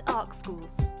 and ARC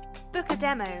schools. Book a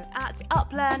demo at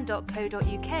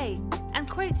uplearn.co.uk and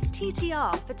quote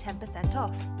TTR for 10%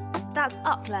 off. That's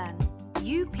UpLearn,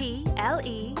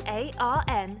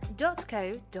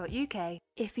 uplearn.co.uk.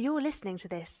 If you're listening to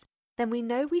this, then we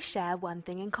know we share one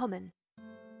thing in common: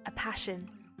 a passion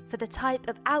for the type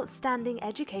of outstanding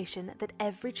education that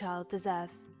every child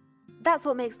deserves. That's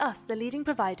what makes us the leading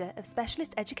provider of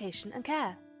specialist education and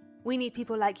care. We need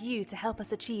people like you to help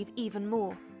us achieve even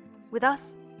more. With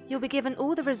us, you'll be given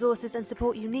all the resources and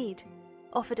support you need,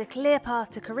 offered a clear path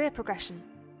to career progression,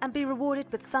 and be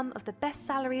rewarded with some of the best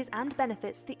salaries and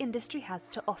benefits the industry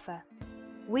has to offer.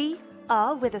 We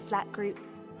are Witherslack Group.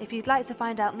 If you'd like to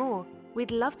find out more,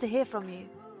 we'd love to hear from you.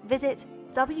 Visit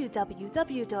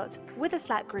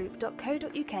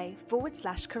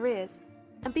www.witherslackgroup.co.uk/careers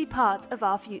and be part of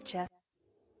our future.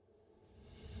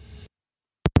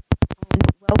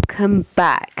 Welcome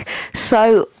back.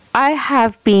 So I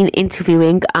have been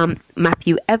interviewing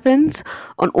Matthew Evans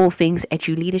on all things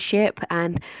edu leadership,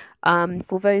 and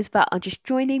for those that are just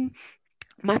joining,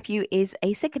 Matthew is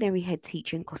a secondary head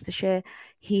teacher in Gloucestershire.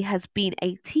 He has been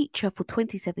a teacher for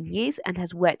 27 years and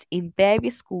has worked in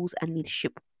various schools and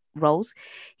leadership roles.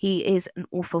 He is an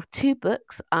author of 2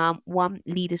 books, one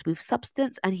Leaders with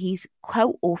Substance, and he's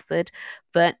co-authored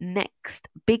The Next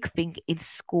Big Thing in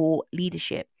School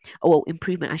Leadership, or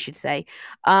improvement I should say,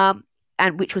 and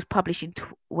which was published in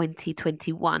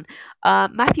 2021.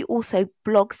 Matthew also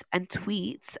blogs and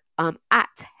tweets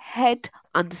at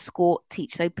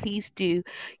head_teach. So please do,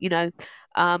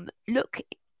 look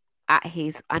at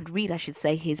his and read, I should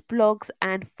say, his blogs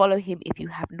and follow him if you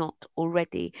have not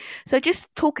already. So just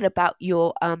talking about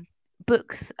your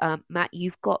books, Matt,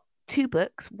 you've got 2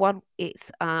 books. One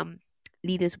it's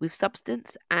Leaders with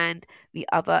Substance, and the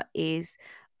other is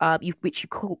which you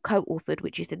co-authored,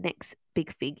 which is The Next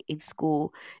Big Thing in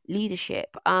School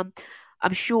Leadership. I'm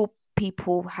sure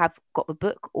people have got the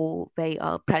book or they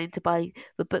are planning to buy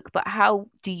the book, but how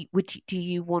do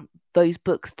you want those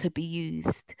books to be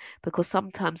used? Because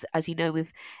sometimes, as you know,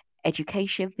 with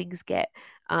education, things get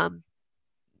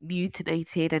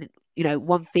mutilated, and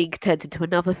one thing turns into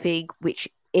another thing, which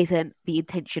isn't the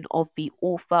intention of the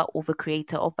author or the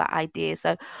creator of that idea.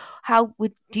 So how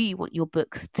do you want your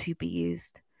books to be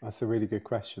used? That's a really good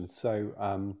question. So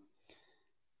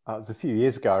it was a few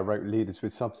years ago I wrote Leaders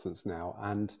with Substance now,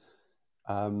 and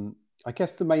I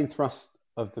guess the main thrust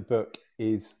of the book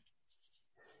is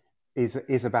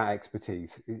about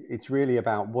expertise. It's really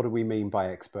about what do we mean by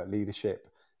expert leadership?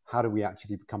 How do we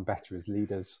actually become better as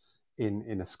leaders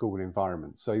in a school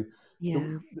environment? So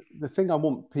the thing I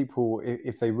want people,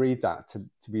 if they read that,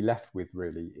 to be left with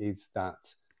really is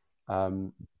that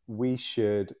we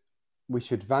should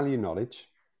value knowledge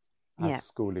as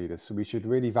school leaders. So we should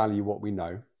really value what we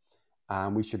know,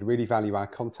 and we should really value our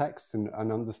context and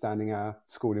understanding our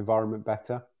school environment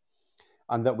better,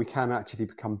 and that we can actually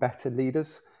become better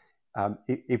leaders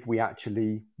if we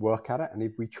actually work at it and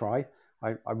if we try.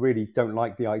 I really don't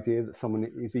like the idea that someone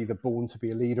is either born to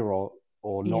be a leader or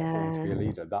not born to be a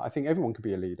leader. That I think everyone can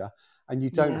be a leader, and you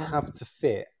don't have to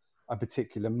fit a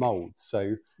particular mold. So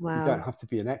you don't have to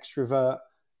be an extrovert.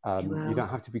 You don't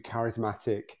have to be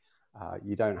charismatic.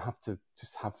 You don't have to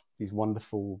just have these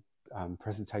wonderful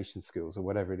presentation skills or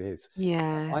whatever it is.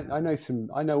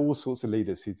 I know all sorts of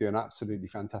leaders who do an absolutely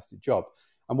fantastic job,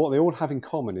 and what they all have in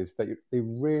common is that they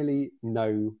really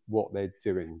know what they're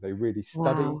doing. They really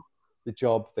study the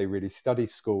job. They really study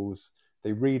schools.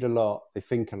 They read a lot. They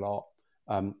think a lot.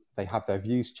 They have their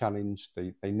views challenged.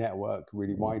 They network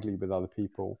really widely with other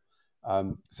people.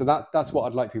 So that's what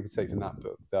I'd like people to take from that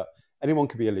book, that anyone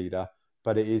can be a leader,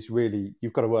 but it is really,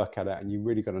 you've got to work at it, and you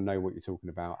really got to know what you're talking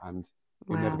about, and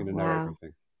you're never going to know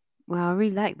everything. Well, I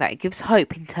really like that. It gives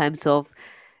hope in terms of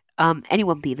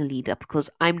anyone being a leader, because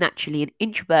I'm naturally an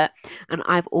introvert, and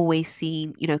I've always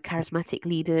seen, charismatic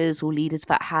leaders or leaders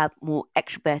that have more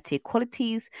extroverted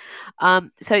qualities.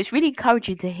 So it's really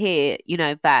encouraging to hear,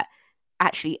 that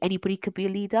actually anybody could be a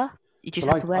leader. You just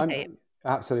have to work at it.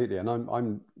 Absolutely. And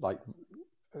I'm like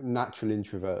a natural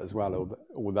introvert as well,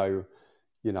 although,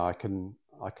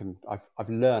 I've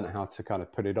learned how to kind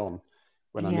of put it on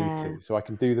when I need to. So I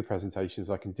can do the presentations,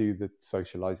 I can do the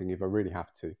socializing if I really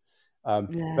have to.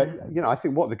 But I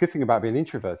think what the good thing about being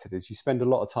introverted is you spend a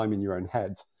lot of time in your own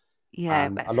head,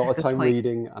 and a lot of time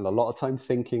reading, and a lot of time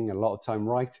thinking, and a lot of time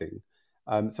writing.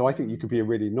 So I think you could be a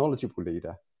really knowledgeable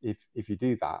leader if you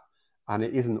do that, and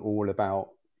it isn't all about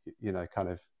kind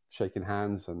of shaking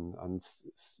hands and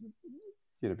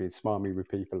being smarmy with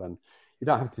people, and you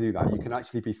don't have to do that. You can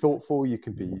actually be thoughtful. You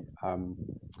can be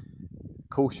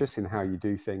cautious in how you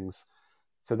do things.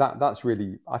 So that's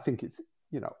really, I think it's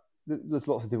there's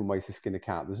lots of different ways to skin a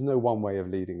cat. There's no one way of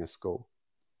leading a school.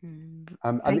 And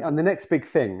the next big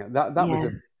thing, that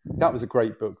was a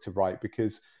great book to write,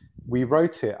 because we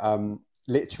wrote it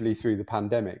literally through the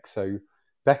pandemic. So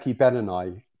Becky, Ben and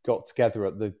I got together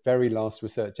at the very last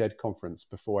Research Ed conference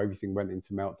before everything went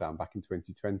into meltdown back in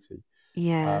 2020.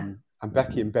 And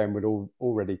Becky and Ben were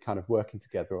already kind of working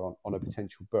together on a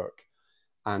potential book,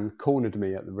 and cornered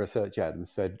me at the Research Ed and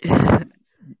said,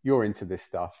 you're into this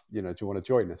stuff, do you want to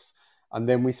join us? And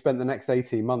then we spent the next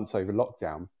 18 months over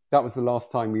lockdown. That was the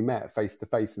last time we met face to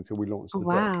face until we launched the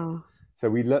book. So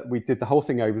we did the whole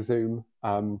thing over Zoom.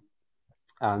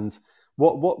 And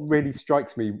what really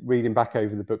strikes me reading back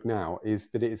over the book now is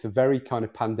that it's a very kind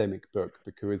of pandemic book,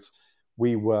 because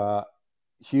we were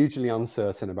hugely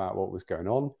uncertain about what was going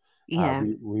on.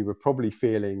 We were probably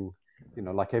feeling,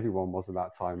 like everyone was at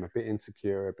that time, a bit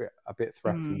insecure, a bit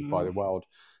threatened by the world.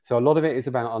 So a lot of it is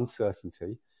about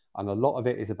uncertainty, and a lot of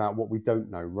it is about what we don't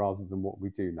know rather than what we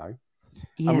do know.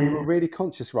 And we were really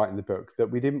conscious writing the book that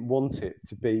we didn't want it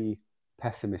to be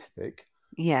pessimistic.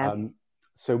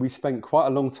 So we spent quite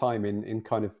a long time in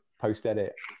kind of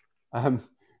post-edit,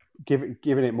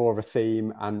 giving it more of a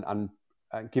theme and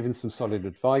giving some solid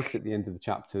advice at the end of the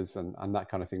chapters and that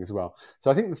kind of thing as well.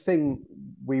 So I think the thing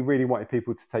we really wanted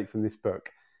people to take from this book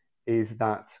is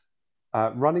that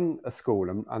running a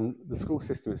school and the school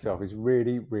system itself is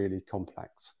really, really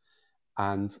complex.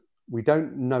 And we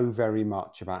don't know very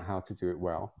much about how to do it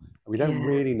well. We don't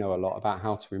really know a lot about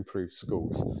how to improve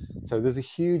schools. So there's a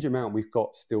huge amount we've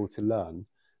got still to learn.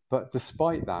 But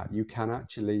despite that, you can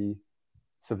actually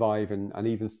survive and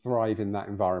even thrive in that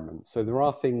environment. So there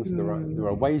are things, there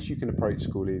are ways you can approach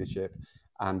school leadership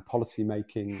and policy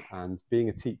making and being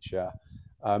a teacher,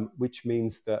 which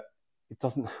means that it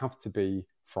doesn't have to be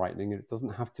frightening, and it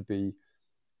doesn't have to be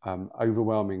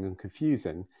overwhelming and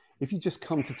confusing. If you just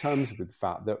come to terms with the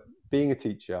fact that being a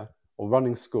teacher or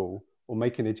running school or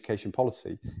making education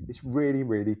policy, it's really,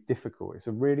 really difficult. It's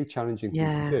a really challenging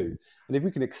thing to do. And if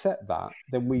we can accept that,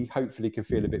 then we hopefully can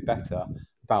feel a bit better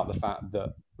about the fact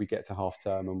that we get to half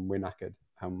term and we're knackered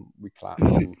and we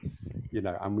collapse and,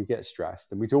 and we get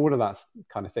stressed and we do all of that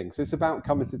kind of thing. So it's about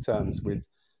coming to terms with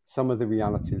some of the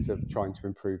realities of trying to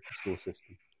improve the school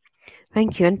system.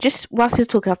 Thank you. And just whilst you're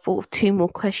talking, I've thought of two more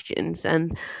questions.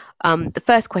 And the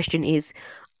first question is,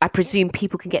 I presume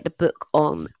people can get the book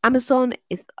on Amazon.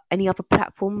 Is any other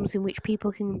platforms in which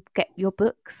people can get your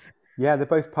books? Yeah, they're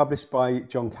both published by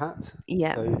John Catt.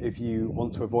 So if you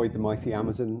want to avoid the mighty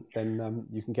Amazon, then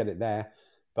you can get it there.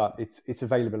 But it's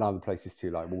available in other places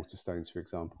too, like Waterstones, for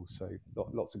example. So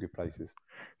lots of good places.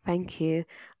 Thank you.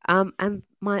 And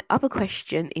my other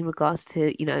question in regards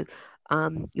to,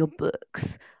 your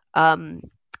books. Now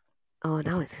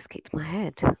it's escaped my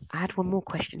head. I had one more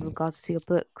question in regards to your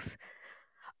books.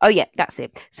 Oh yeah, that's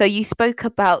it. So you spoke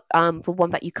about the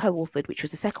one that you co-authored, which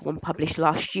was the second one published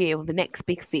last year, on the next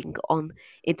big thing on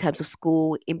in terms of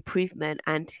school improvement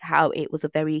and how it was a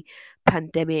very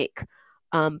pandemic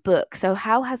book. So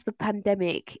how has the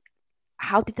pandemic?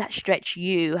 How did that stretch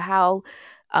you? How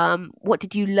what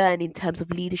did you learn in terms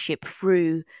of leadership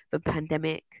through the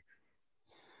pandemic?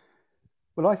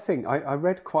 Well, I think I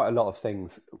read quite a lot of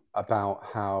things about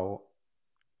how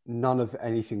none of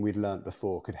anything we'd learnt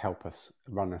before could help us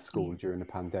run a school during the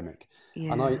pandemic.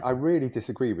 And Yeah. I really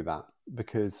disagree with that,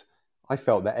 because I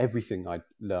felt that everything I'd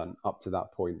learned up to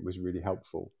that point was really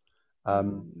helpful.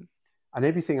 Mm. And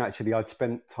everything actually I'd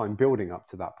spent time building up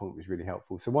to that point was really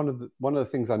helpful. So one of the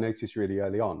things I noticed really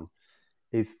early on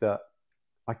is that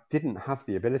I didn't have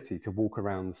the ability to walk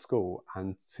around the school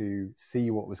and to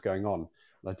see what was going on.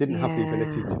 I didn't have the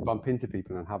ability to bump into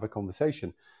people and have a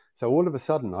conversation. So all of a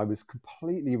sudden, I was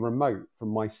completely remote from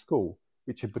my school,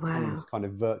 which had become Wow. this kind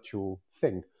of virtual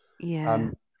thing.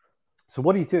 Yeah. So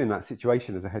what do you do in that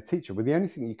situation as a head teacher? Well, the only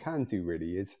thing you can do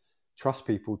really is trust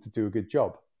people to do a good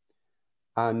job.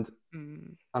 And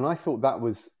Mm. I thought that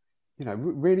was,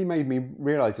 really made me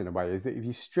realize in a way is that if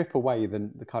you strip away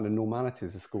the kind of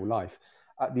normalities of school life,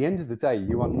 at the end of the day,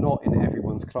 you are not in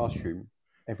everyone's classroom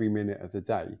every minute of the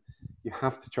day. You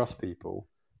have to trust people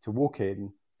to walk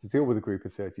in, to deal with a group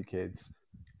of 30 kids,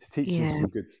 to teach them Yeah. some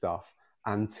good stuff,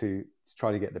 and to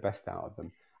try to get the best out of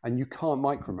them. And you can't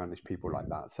micromanage people like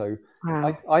that. So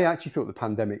Wow. I actually thought the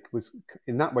pandemic was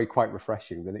in that way quite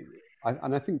refreshing.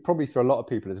 And I think probably for a lot of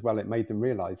people as well, it made them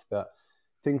realize that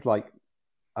things like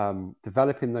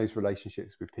developing those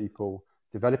relationships with people,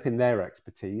 developing their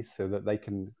expertise so that they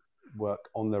can work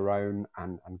on their own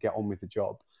and get on with the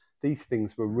job. These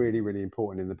things were really, really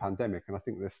important in the pandemic. And I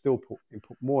think they're still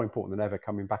more important than ever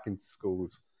coming back into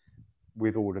schools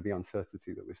with all of the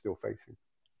uncertainty that we're still facing.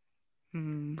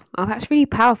 Oh, that's really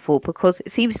powerful, because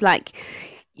it seems like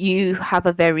you have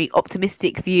a very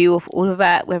optimistic view of all of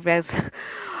that, whereas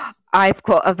I've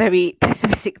got a very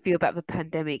pessimistic view about the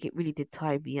pandemic. It really did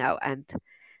tire me out, and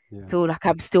feel like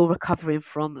I'm still recovering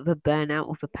from the burnout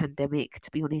of the pandemic,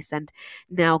 to be honest, and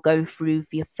now going through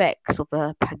the effects of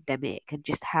the pandemic and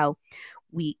just how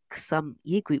weak some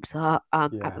year groups are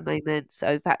at the moment.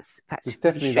 So that's There's really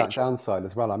definitely that stretching. downside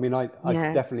as well. I mean, I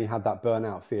definitely had that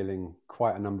burnout feeling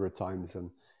quite a number of times,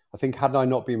 and I think had I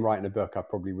not been writing a book, I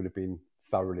probably would have been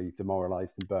thoroughly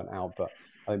demoralized and burnt out. But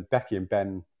I think Becky and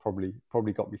Ben probably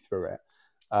got me through it.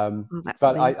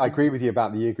 But I agree with you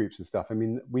about the year groups and stuff. I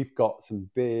mean, we've got some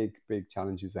big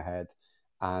challenges ahead,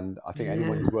 and I think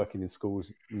anyone who's working in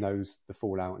schools knows the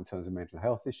fallout in terms of mental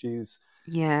health issues,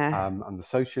 and the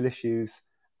social issues,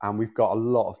 and we've got a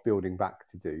lot of building back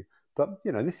to do. But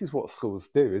this is what schools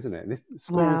do, isn't it?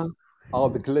 Schools are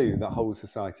the glue that holds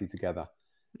society together.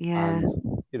 And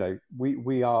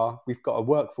we've got a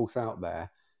workforce out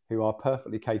there who are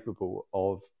perfectly capable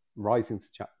of rising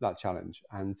to that challenge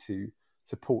and to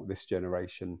support this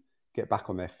generation get back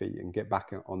on their feet and get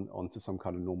back onto some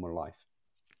kind of normal life.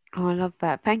 Oh, I love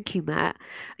that. Thank you, Matt.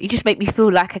 You just make me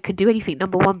feel like I could do anything.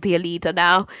 Number one, be a leader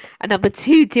now, and number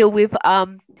two, deal with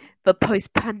the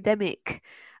post-pandemic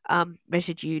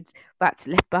residue that's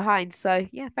left behind. So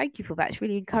yeah, thank you for that. It's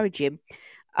really encouraging.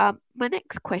 My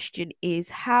next question is,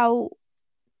 how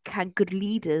can good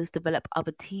leaders develop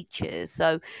other teachers?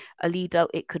 So a leader,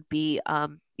 it could be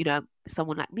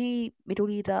someone like me, middle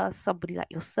leader, somebody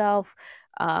like yourself,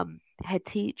 head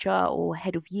teacher or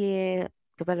head of year,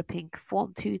 developing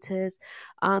form tutors.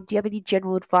 Do you have any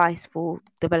general advice for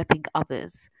developing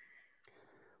others?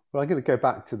 Well, I'm going to go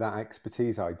back to that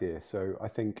expertise idea. So I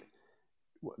think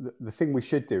the thing we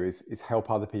should do is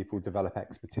help other people develop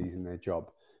expertise in their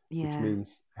job, which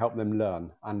means help them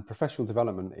learn. And professional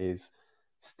development is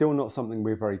still not something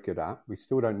we're very good at. We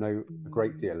still don't know a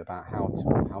great deal about how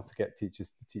to get teachers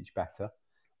to teach better,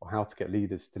 or how to get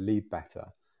leaders to lead better.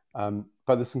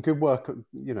 But there's some good work,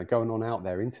 going on out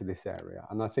there into this area,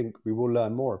 and I think we will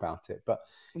learn more about it. But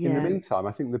in the meantime,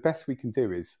 I think the best we can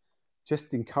do is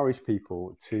just encourage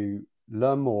people to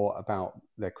learn more about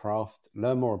their craft,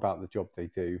 learn more about the job they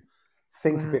do,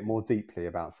 think a bit more deeply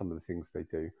about some of the things they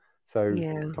do. So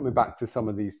coming back to some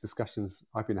of these discussions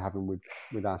I've been having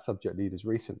with our subject leaders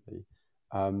recently,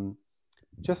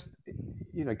 just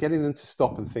getting them to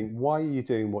stop and think, why are you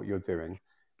doing what you're doing?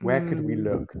 Where could we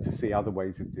look to see other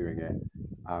ways of doing it?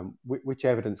 Which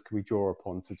evidence can we draw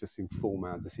upon to just inform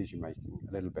our decision making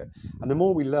a little bit? And the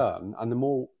more we learn, and the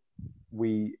more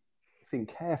we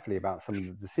think carefully about some of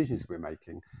the decisions we're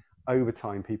making, over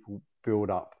time people build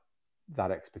up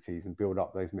that expertise and build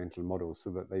up those mental models so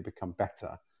that they become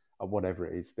better at whatever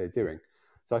it is they're doing.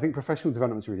 So I think professional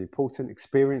development is really important.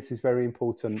 Experience is very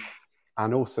important.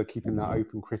 and also keeping that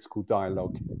open critical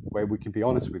dialogue where we can be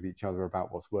honest with each other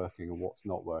about what's working and what's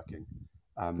not working,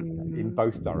 in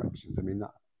both directions. I mean,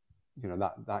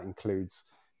 that includes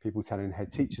people telling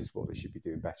head teachers what they should be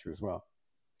doing better as well.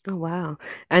 Oh wow!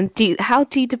 And how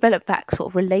do you develop that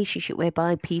sort of relationship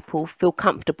whereby people feel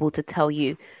comfortable to tell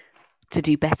you to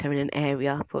do better in an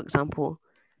area, for example?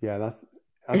 Yeah, that's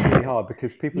really hard,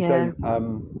 because people Yeah.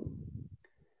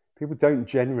 don't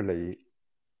generally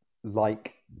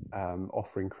like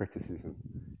offering criticism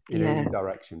in any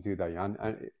direction, do they?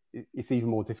 And it's even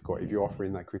more difficult if you're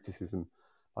offering that criticism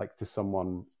like to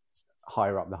someone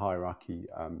higher up the hierarchy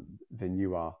than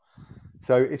you are.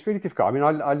 So it's really difficult. I mean,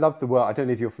 I love the work. I don't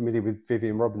know if you're familiar with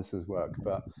Vivian Robinson's work,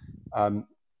 but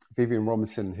Vivian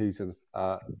Robinson, who's an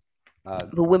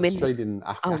Australian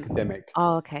academic.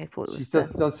 Oh, okay. I thought it was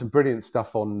she does some brilliant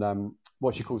stuff on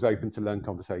what she calls open to learn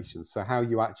conversations. So how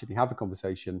you actually have a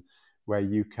conversation where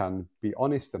you can be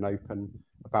honest and open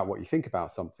about what you think about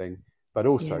something, but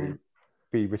also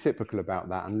be reciprocal about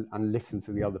that and listen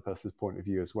to the other person's point of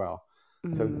view as well.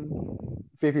 So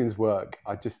Vivian's work,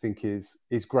 I just think is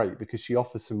great, because she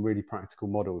offers some really practical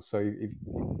models. So if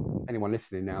anyone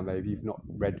listening now, if you've not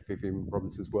read Vivian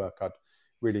Robinson's work, I'd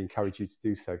really encourage you to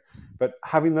do so. But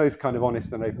having those kind of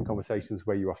honest and open conversations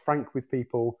where you are frank with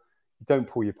people, you don't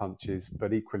pull your punches,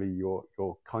 but equally you're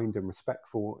kind and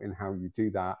respectful in how you do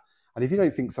that. And if you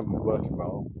don't think something's working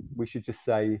well, we should just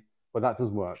say, well, that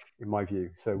doesn't work in my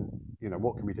view. So,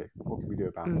 what can we do? What can we do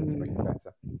about it to make it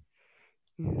better?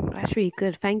 That's really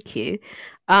good. Thank you.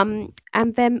 And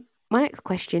then my next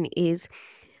question is,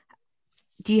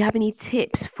 do you have any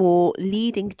tips for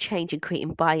leading change and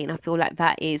creating buy-in? I feel like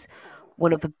that is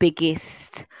one of the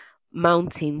biggest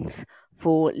mountains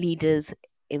for leaders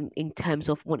in terms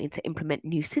of wanting to implement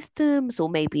new systems, or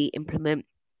maybe implement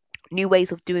new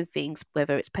ways of doing things,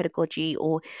 whether it's pedagogy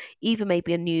or even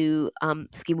maybe a new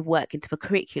scheme of work into the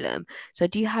curriculum. So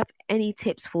do you have any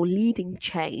tips for leading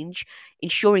change,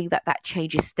 ensuring that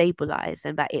change is stabilized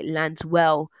and that it lands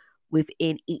well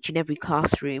within each and every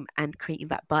classroom, and creating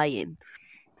that buy-in?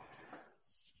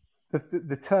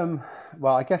 The term,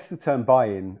 well, I guess the term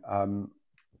buy-in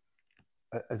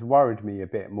has worried me a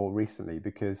bit more recently,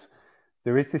 because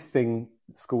there is this thing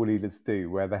school leaders do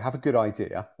where they have a good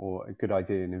idea, or a good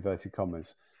idea in inverted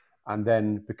commas, and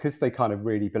then because they kind of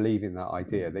really believe in that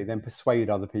idea, they then persuade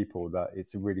other people that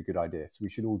it's a really good idea, so we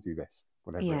should all do this,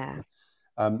 whatever it is.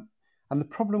 And the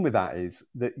problem with that is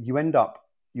that you end up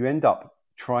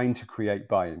trying to create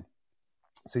buy-in.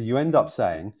 So you end up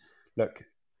saying, look,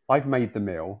 I've made the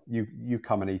meal, you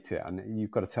come and eat it, and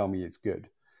you've got to tell me it's good.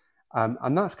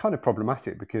 And that's kind of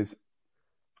problematic, because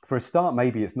for a start,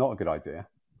 maybe it's not a good idea.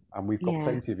 And we've got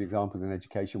plenty of examples in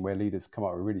education where leaders come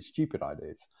up with really stupid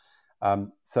ideas.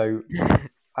 And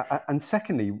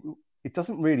secondly, it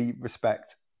doesn't really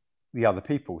respect the other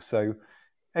people. So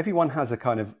everyone has a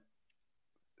kind of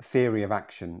theory of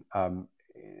action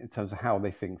in terms of how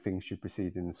they think things should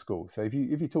proceed in the school. So if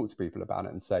you talk to people about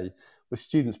it and say, well,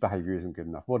 students' behaviour isn't good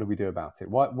enough, what do we do about it?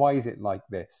 Why is it like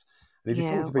this? And if you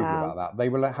talk to people about that, they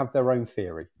will have their own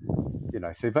theory.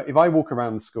 So if I walk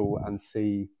around the school and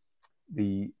see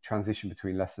the transition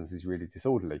between lessons is really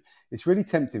disorderly, it's really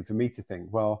tempting for me to think,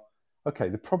 well, okay,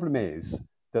 the problem is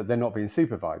that they're not being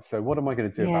supervised. So what am I going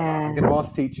to do about that? I'm going to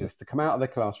ask teachers to come out of their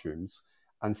classrooms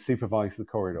and supervise the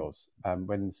corridors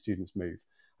when the students move.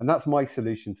 And that's my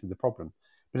solution to the problem.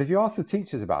 But if you ask the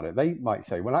teachers about it, they might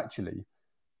say, well, actually,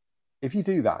 if you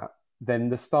do that, then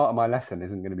the start of my lesson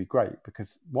isn't going to be great,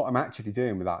 because what I'm actually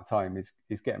doing with that time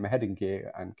is getting my head in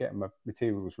gear and getting my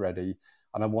materials ready.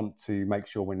 And I want to make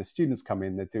sure when the students come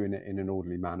in, they're doing it in an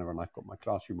orderly manner and I've got my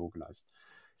classroom organised.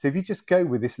 So if you just go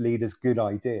with this leader's good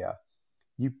idea,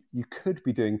 you could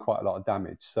be doing quite a lot of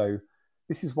damage. So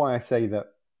this is why I say that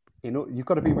you've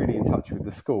got to be really in touch with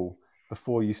the school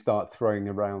before you start throwing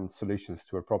around solutions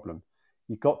to a problem.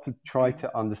 You've got to try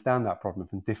to understand that problem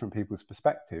from different people's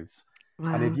perspectives.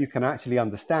 Wow. And if you can actually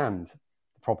understand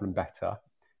the problem better,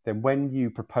 then when you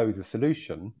propose a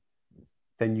solution,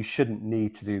 then you shouldn't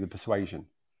need to do the persuasion.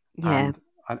 Yeah.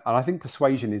 And I think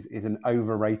persuasion is an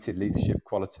overrated leadership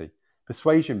quality.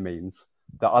 Persuasion means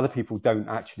that other people don't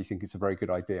actually think it's a very good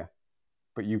idea,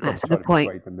 but you've got to try to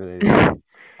persuade them that it is.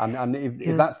 And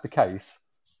if that's the case,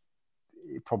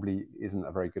 it probably isn't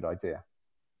a very good idea.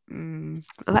 Well,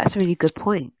 that's a really good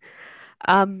point.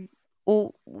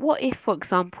 Or what if, for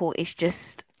example, it's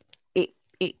just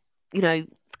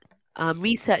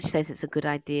research says it's a good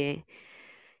idea,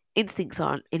 instincts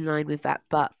aren't in line with that,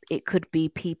 but it could be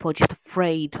people just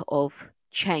afraid of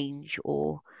change,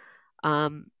 or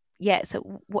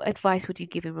so what advice would you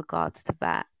give in regards to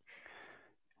that?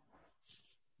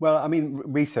 Well, I mean,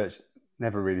 research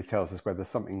never really tells us whether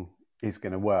something is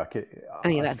going to work. Oh,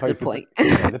 yeah, that's a good point.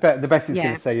 The best it's Yeah.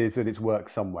 going to say is that it's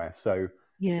worked somewhere. So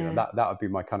Yeah. that would be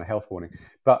my kind of health warning.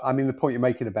 But I mean, the point you're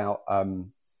making about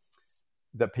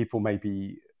that people may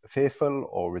be fearful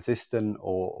or resistant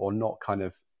or not kind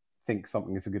of think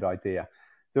something is a good idea.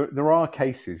 There are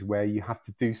cases where you have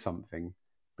to do something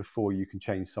before you can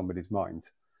change somebody's mind.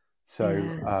 So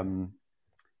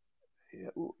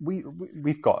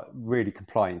we've got really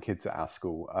compliant kids at our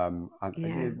school, and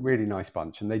a really nice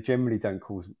bunch, and they generally don't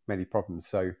cause many problems.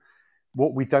 So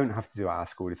what we don't have to do at our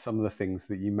school is some of the things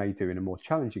that you may do in a more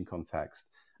challenging context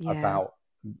about,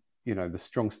 the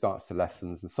strong starts to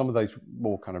lessons and some of those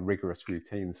more kind of rigorous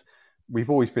routines we've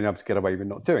always been able to get away with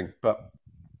not doing. But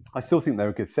I still think they're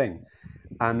a good thing.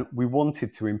 And we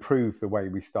wanted to improve the way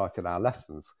we started our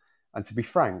lessons. And to be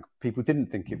frank, people didn't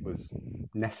think it was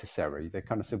necessary. They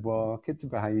kind of said, well, kids are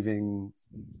behaving,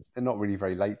 they're not really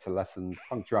very late to lessons,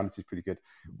 punctuality is pretty good.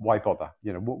 Why bother?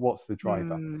 What's the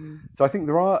driver? So I think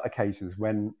there are occasions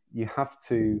when you have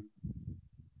to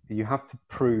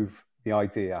prove the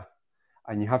idea,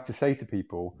 and you have to say to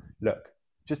people, look,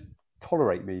 just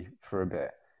tolerate me for a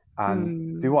bit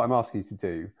and do what I'm asking you to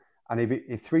do. And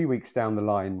if 3 weeks down the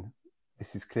line,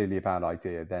 this is clearly a bad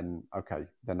idea, then okay,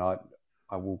 then I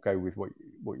will go with what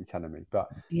you're telling me, but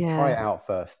try it out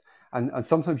first. And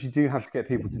sometimes you do have to get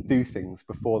people to do things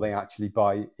before they actually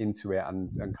buy into it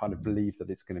and kind of believe that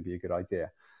it's going to be a good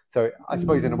idea. So I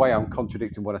suppose in a way I'm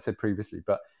contradicting what I said previously,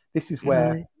 but this is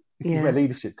where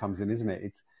leadership comes in, isn't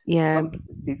it?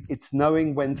 It's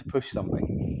knowing when to push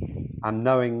something and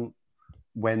knowing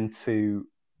when to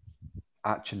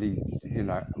actually,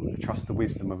 trust the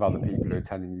wisdom of other people who are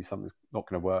telling you something's not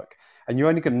going to work. And you're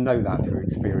only going to know that through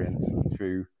experience and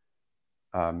through,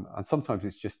 and sometimes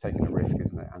it's just taking a risk,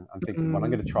 isn't it? And thinking, well,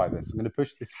 I'm going to try this. I'm going to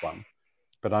push this one,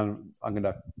 but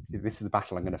this is the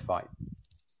battle I'm going to fight.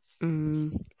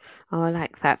 Oh, I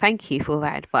like that. Thank you for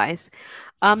that advice.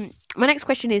 My next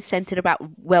question is centered about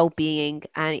well-being,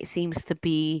 and it seems to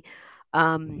be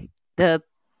the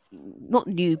not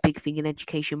new big thing in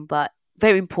education, but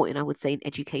very important, I would say, in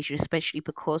education, especially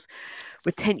because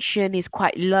retention is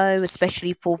quite low,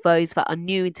 especially for those that are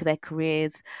new into their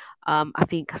careers. I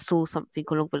think I saw something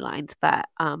along the lines that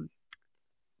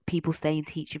people stay in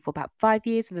teaching for about 5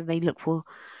 years and then they look for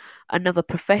another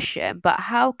profession. But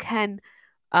how can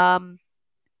how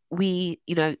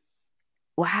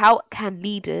can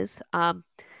leaders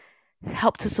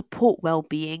help to support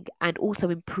well-being and also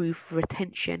improve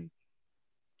retention?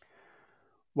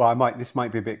 Well, this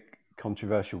might be a bit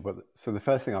controversial, but so the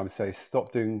first thing I would say is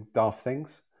stop doing daft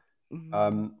things.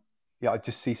 I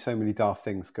just see so many daft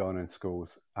things going on in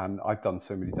schools, and I've done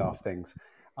so many daft things.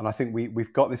 And I think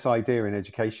we've got this idea in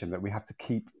education that we have to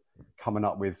keep coming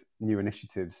up with new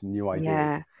initiatives and new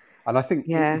ideas. And I think,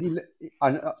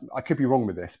 I could be wrong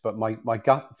with this, but my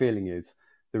gut feeling is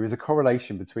there is a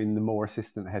correlation between the more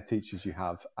assistant head teachers you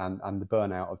have and the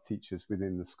burnout of teachers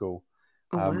within the school.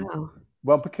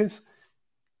 Well, because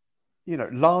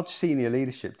large senior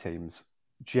leadership teams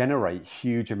generate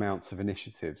huge amounts of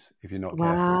initiatives if you're not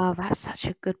careful. Wow, that's such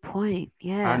a good point.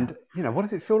 Yeah. And, what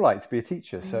does it feel like to be a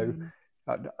teacher? So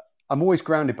I'm always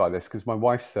grounded by this because my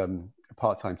wife's a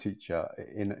part-time teacher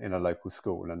in a local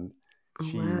school, and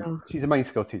she's a main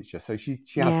skill teacher. So she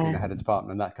has been a head of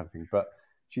department and that kind of thing, but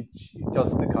she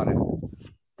does the kind of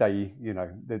day,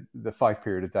 the 5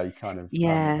 period a day kind of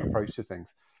approach to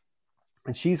things.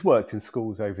 And she's worked in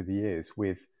schools over the years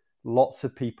with lots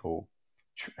of people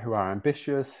who are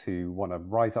ambitious, who want to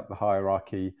rise up the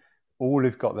hierarchy, all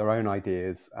who've got their own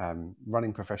ideas,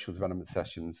 running professional development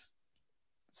sessions,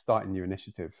 starting new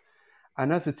initiatives.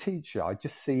 And as a teacher, I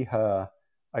just see her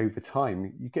over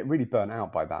time, you get really burnt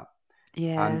out by that.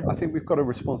 Yeah. And I think we've got a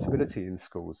responsibility in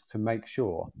schools to make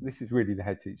sure, this is really the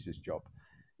head teacher's job,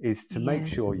 is to make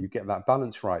sure you get that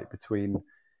balance right between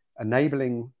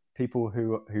enabling people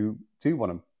who do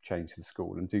want to change the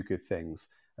school and do good things,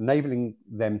 enabling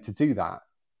them to do that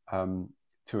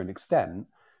to an extent,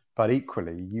 but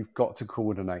equally you've got to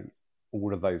coordinate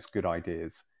all of those good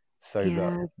ideas so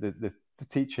that the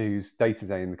teacher who's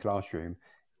day-to-day in the classroom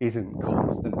isn't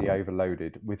constantly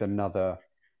overloaded with another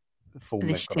form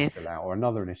they've got to fill out or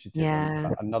another initiative,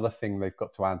 another thing they've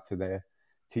got to add to their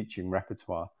teaching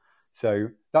repertoire. So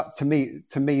that to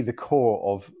me the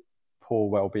core of poor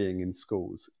well-being in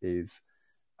schools is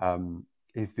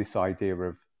this idea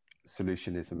of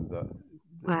solutionism,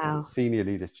 that senior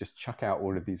leaders just chuck out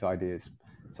all of these ideas,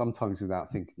 sometimes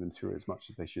without thinking them through as much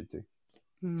as they should do.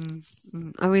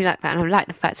 I really like that, and I like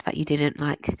the fact that you didn't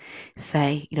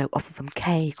offer them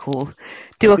cake or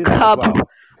do a club.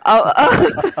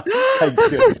 Cake's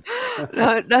good.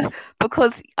 No,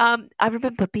 because I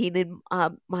remember being in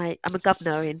I'm a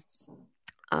governor in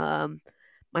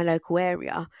my local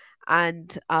area,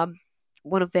 and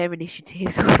one of their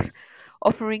initiatives was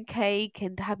offering cake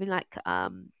and having like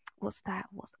what's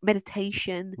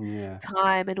meditation Yeah.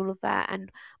 time and all of that.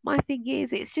 And my thing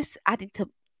is, it's just adding to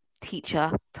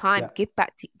teacher time. Yeah.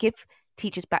 Give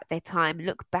teachers back their time.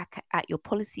 Look back at your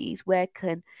policies. Where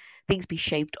can things be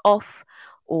shaved off,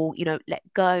 or let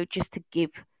go, just to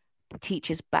give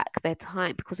teachers back their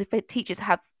time? Because if the teachers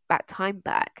have that time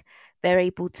back, they're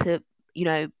able to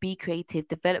be creative,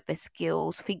 develop their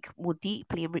skills, think more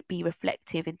deeply, and be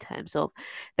reflective in terms of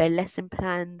their lesson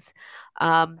plans,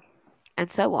 and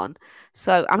so on.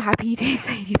 So I'm happy you didn't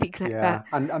say anything like that.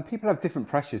 And people have different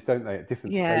pressures, don't they, at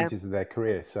different Yeah. stages of their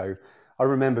career. So I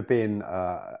remember being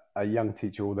a young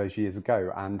teacher all those years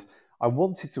ago, and I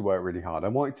wanted to work really hard. I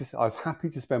was happy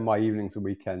to spend my evenings and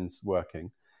weekends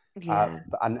working. Yeah.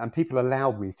 And people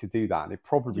allowed me to do that, and it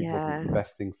probably wasn't the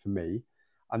best thing for me.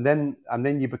 And then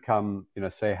you become,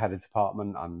 say, a head of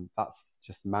department, and that's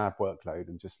just mad workload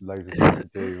and just loads of stuff to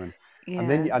do. And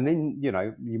then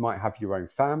you might have your own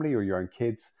family or your own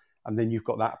kids, and then you've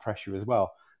got that pressure as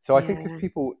well. So I think as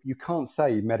people, you can't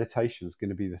say meditation is going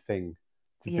to be the thing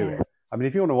to do it. I mean,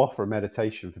 if you want to offer a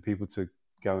meditation for people to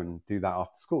go and do that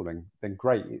after school, then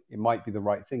great. It might be the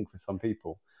right thing for some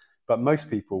people, but most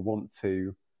people want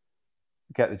to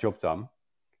get the job done,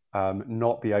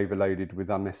 not be overloaded with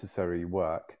unnecessary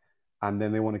work, and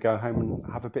then they want to go home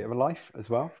and have a bit of a life as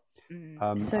well.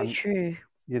 True.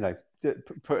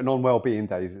 Putting on well-being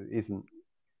days isn't,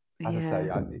 as I say,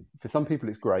 for some people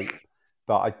it's great,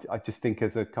 but I just think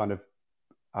as a kind of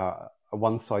a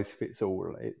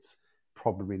one-size-fits-all, it's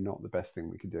probably not the best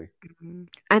thing we could do.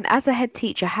 And as a head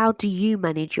teacher, how do you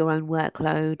manage your own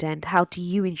workload, and how do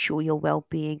you ensure your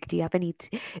well-being? Do you have any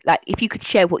if you could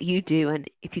share what you do, and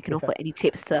if you can offer any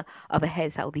tips to other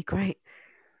heads, that would be great.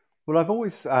 Well, I've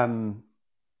always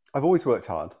worked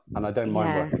hard, and I don't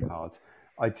mind working hard.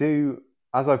 I do,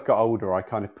 as I've got older, I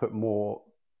kind of put more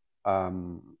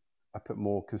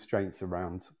constraints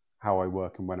around how I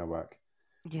work and when I work.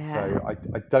 So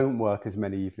I don't work as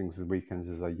many evenings and weekends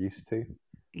as I used to.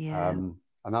 And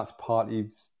that's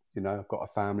partly, I've got a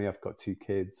family, I've got 2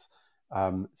 kids.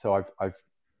 So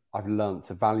I've learned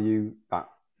to value that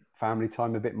family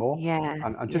time a bit more,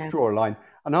 and just draw a line.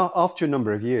 And after a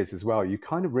number of years as well, you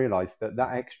kind of realize that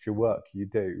extra work you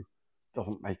do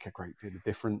doesn't make a great deal of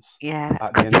difference.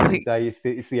 At the end of the day, it's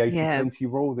the 80-20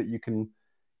 rule, that you can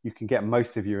get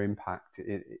most of your impact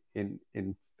in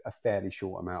a fairly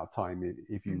short amount of time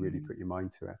if you really put your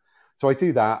mind to it. So I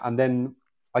do that, and then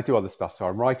I do other stuff. So I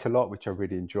write a lot, which I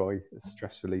really enjoy. It's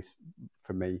stress release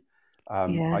for me.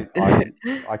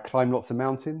 I climb lots of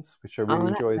mountains, which I really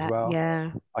enjoy as well.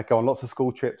 I go on lots of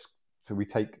school trips, so we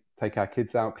take our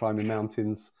kids out climbing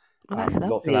mountains. Lots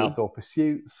of outdoor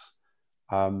pursuits,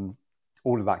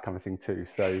 all of that kind of thing too.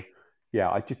 So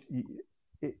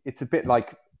it's a bit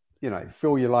like,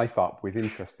 fill your life up with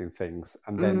interesting things,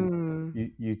 and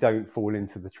then you don't fall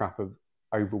into the trap of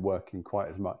overworking quite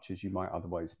as much as you might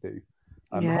otherwise do.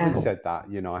 Having said that,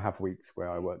 I have weeks where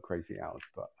I work crazy hours,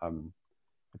 but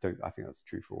I think that's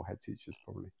true for all head teachers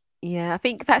probably. Yeah, I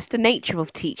think that's the nature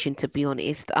of teaching, to be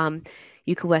honest.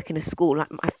 You can work in a school, like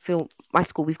I feel my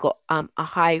school, we've got a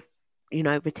high,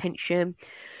 retention.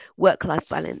 Work-life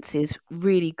balance is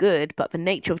really good, but the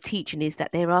nature of teaching is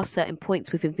that there are certain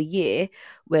points within the year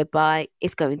whereby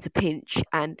it's going to pinch,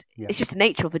 and it's just the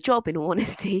nature of a job, in all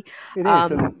honesty. It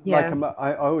is, and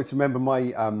I always remember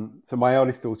my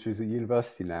eldest daughter is at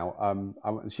university now,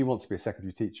 and she wants to be a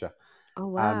secondary teacher. Oh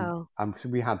wow! And so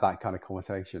we had that kind of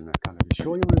conversation. Kind of,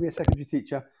 sure, you want to be a secondary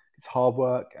teacher? It's hard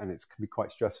work, and it can be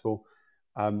quite stressful.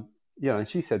 And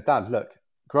she said, "Dad, look,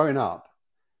 growing up,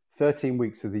 13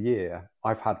 weeks of the year,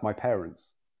 I've had my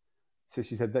parents." So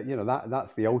she said that,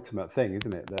 that's the ultimate thing,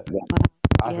 isn't it? That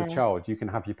as a child, you can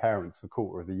have your parents for a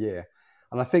quarter of the year.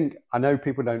 And I know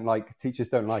teachers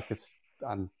don't like us,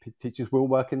 and teachers will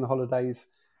work in the holidays,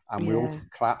 and we all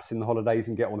collapse in the holidays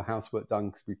and get all the housework done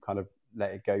because we've kind of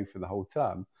let it go for the whole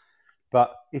term.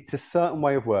 But it's a certain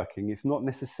way of working. It's not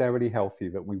necessarily healthy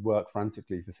that we work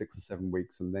frantically for 6 or 7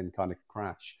 weeks and then kind of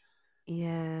crash.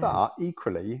 But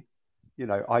equally,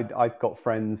 I've got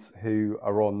friends who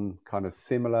are on kind of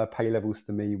similar pay levels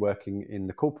to me, working in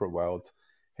the corporate world,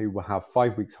 who will have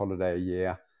 5 weeks holiday a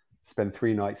year, spend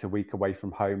 3 nights a week away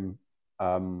from home,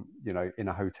 in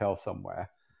a hotel somewhere.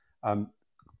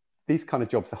 These kind of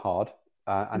jobs are hard.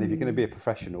 And if you're going to be a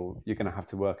professional, you're going to have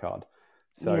to work hard.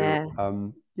 So,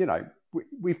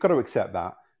 we've got to accept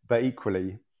that. But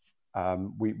equally,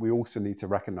 we also need to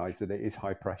recognise that it is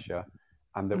high pressure,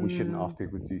 and that we shouldn't ask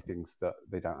people to do things that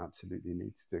they don't absolutely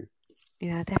need to do.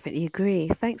 Yeah, I definitely agree.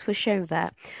 Thanks for sharing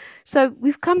that. So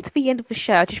we've come to the end of the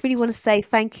show. I just really want to say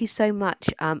thank you so much,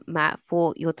 Matt,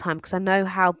 for your time, because I know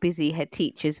how busy head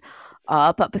teachers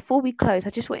are. But before we close,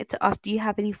 I just wanted to ask, do you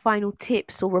have any final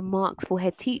tips or remarks for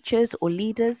head teachers or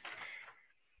leaders?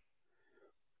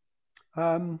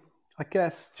 I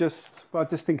guess just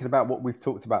thinking about what we've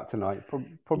talked about tonight,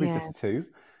 probably just two.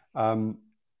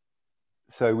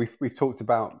 So we've talked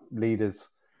about leaders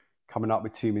coming up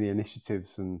with too many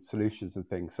initiatives and solutions and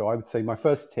things. So I would say my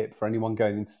first tip for anyone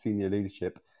going into senior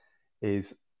leadership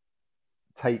is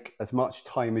take as much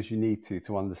time as you need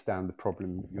to understand the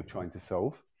problem you're trying to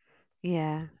solve.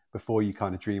 Yeah. Before you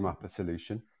kind of dream up a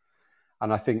solution.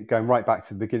 And I think going right back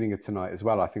to the beginning of tonight as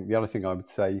well, I think the other thing I would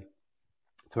say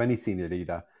to any senior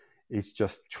leader is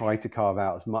just try to carve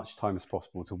out as much time as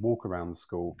possible to walk around the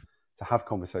school, to have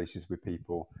conversations with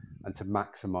people, and to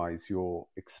maximize your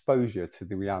exposure to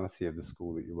the reality of the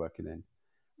school that you're working in.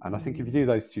 And I think if you do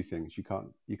those two things, you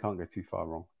can't go too far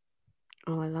wrong.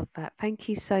 Oh, I love that. Thank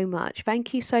you so much.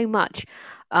 Thank you so much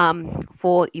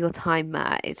for your time,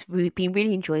 Matt. It's been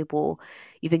really enjoyable.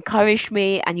 You've encouraged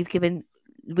me, and you've given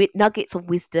nuggets of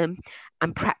wisdom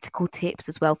and practical tips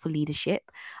as well for leadership.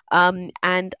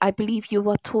 And I believe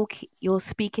you're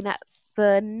speaking at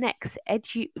the next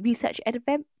Research Ed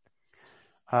event.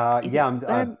 Becky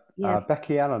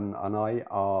Allen and I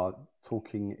are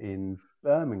talking in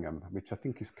Birmingham, which I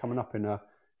think is coming up in a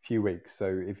few weeks.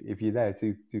 So if you're there,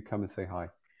 do come and say hi.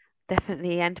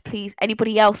 Definitely. And please,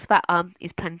 anybody else that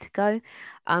is planning to go,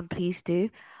 please do.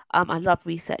 I love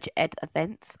Research Ed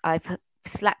events. I've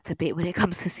slacked a bit when it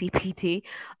comes to CPD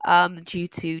due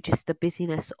to just the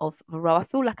busyness of the role. I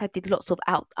feel like I did lots of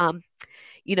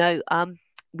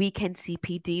weekend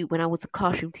CPD when I was a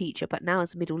classroom teacher, but now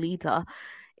as a middle leader,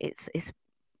 it's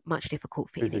much difficult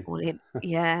fitting it all in.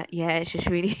 Yeah, it's just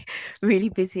really, really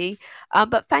busy.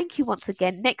 But thank you once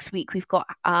again. Next week we've got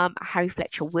Harry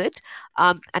Fletcher Wood,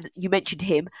 and you mentioned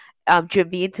him during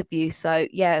the interview. So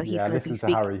he's going to listen to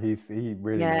Harry. He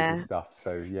really knows his stuff.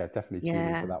 So definitely tune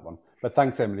in for that one. But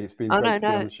thanks, Emily. It's been great to be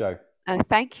on the show.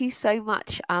 Thank you so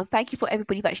much. Thank you for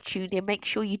everybody that's tuned in. Make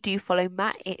sure you do follow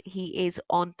Matt. He is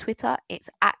on Twitter. It's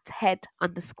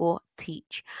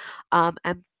 @head_teach.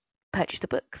 And purchase the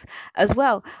books as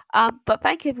well. But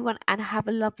thank you, everyone, and have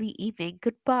a lovely evening.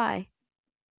 Goodbye.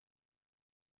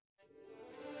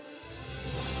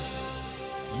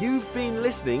 You've been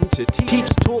listening to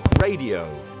Teachers Talk Radio.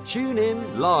 Tune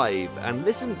in live and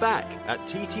listen back at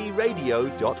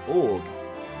ttradio.org.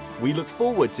 We look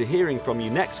forward to hearing from you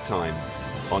next time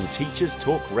on Teachers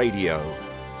Talk Radio.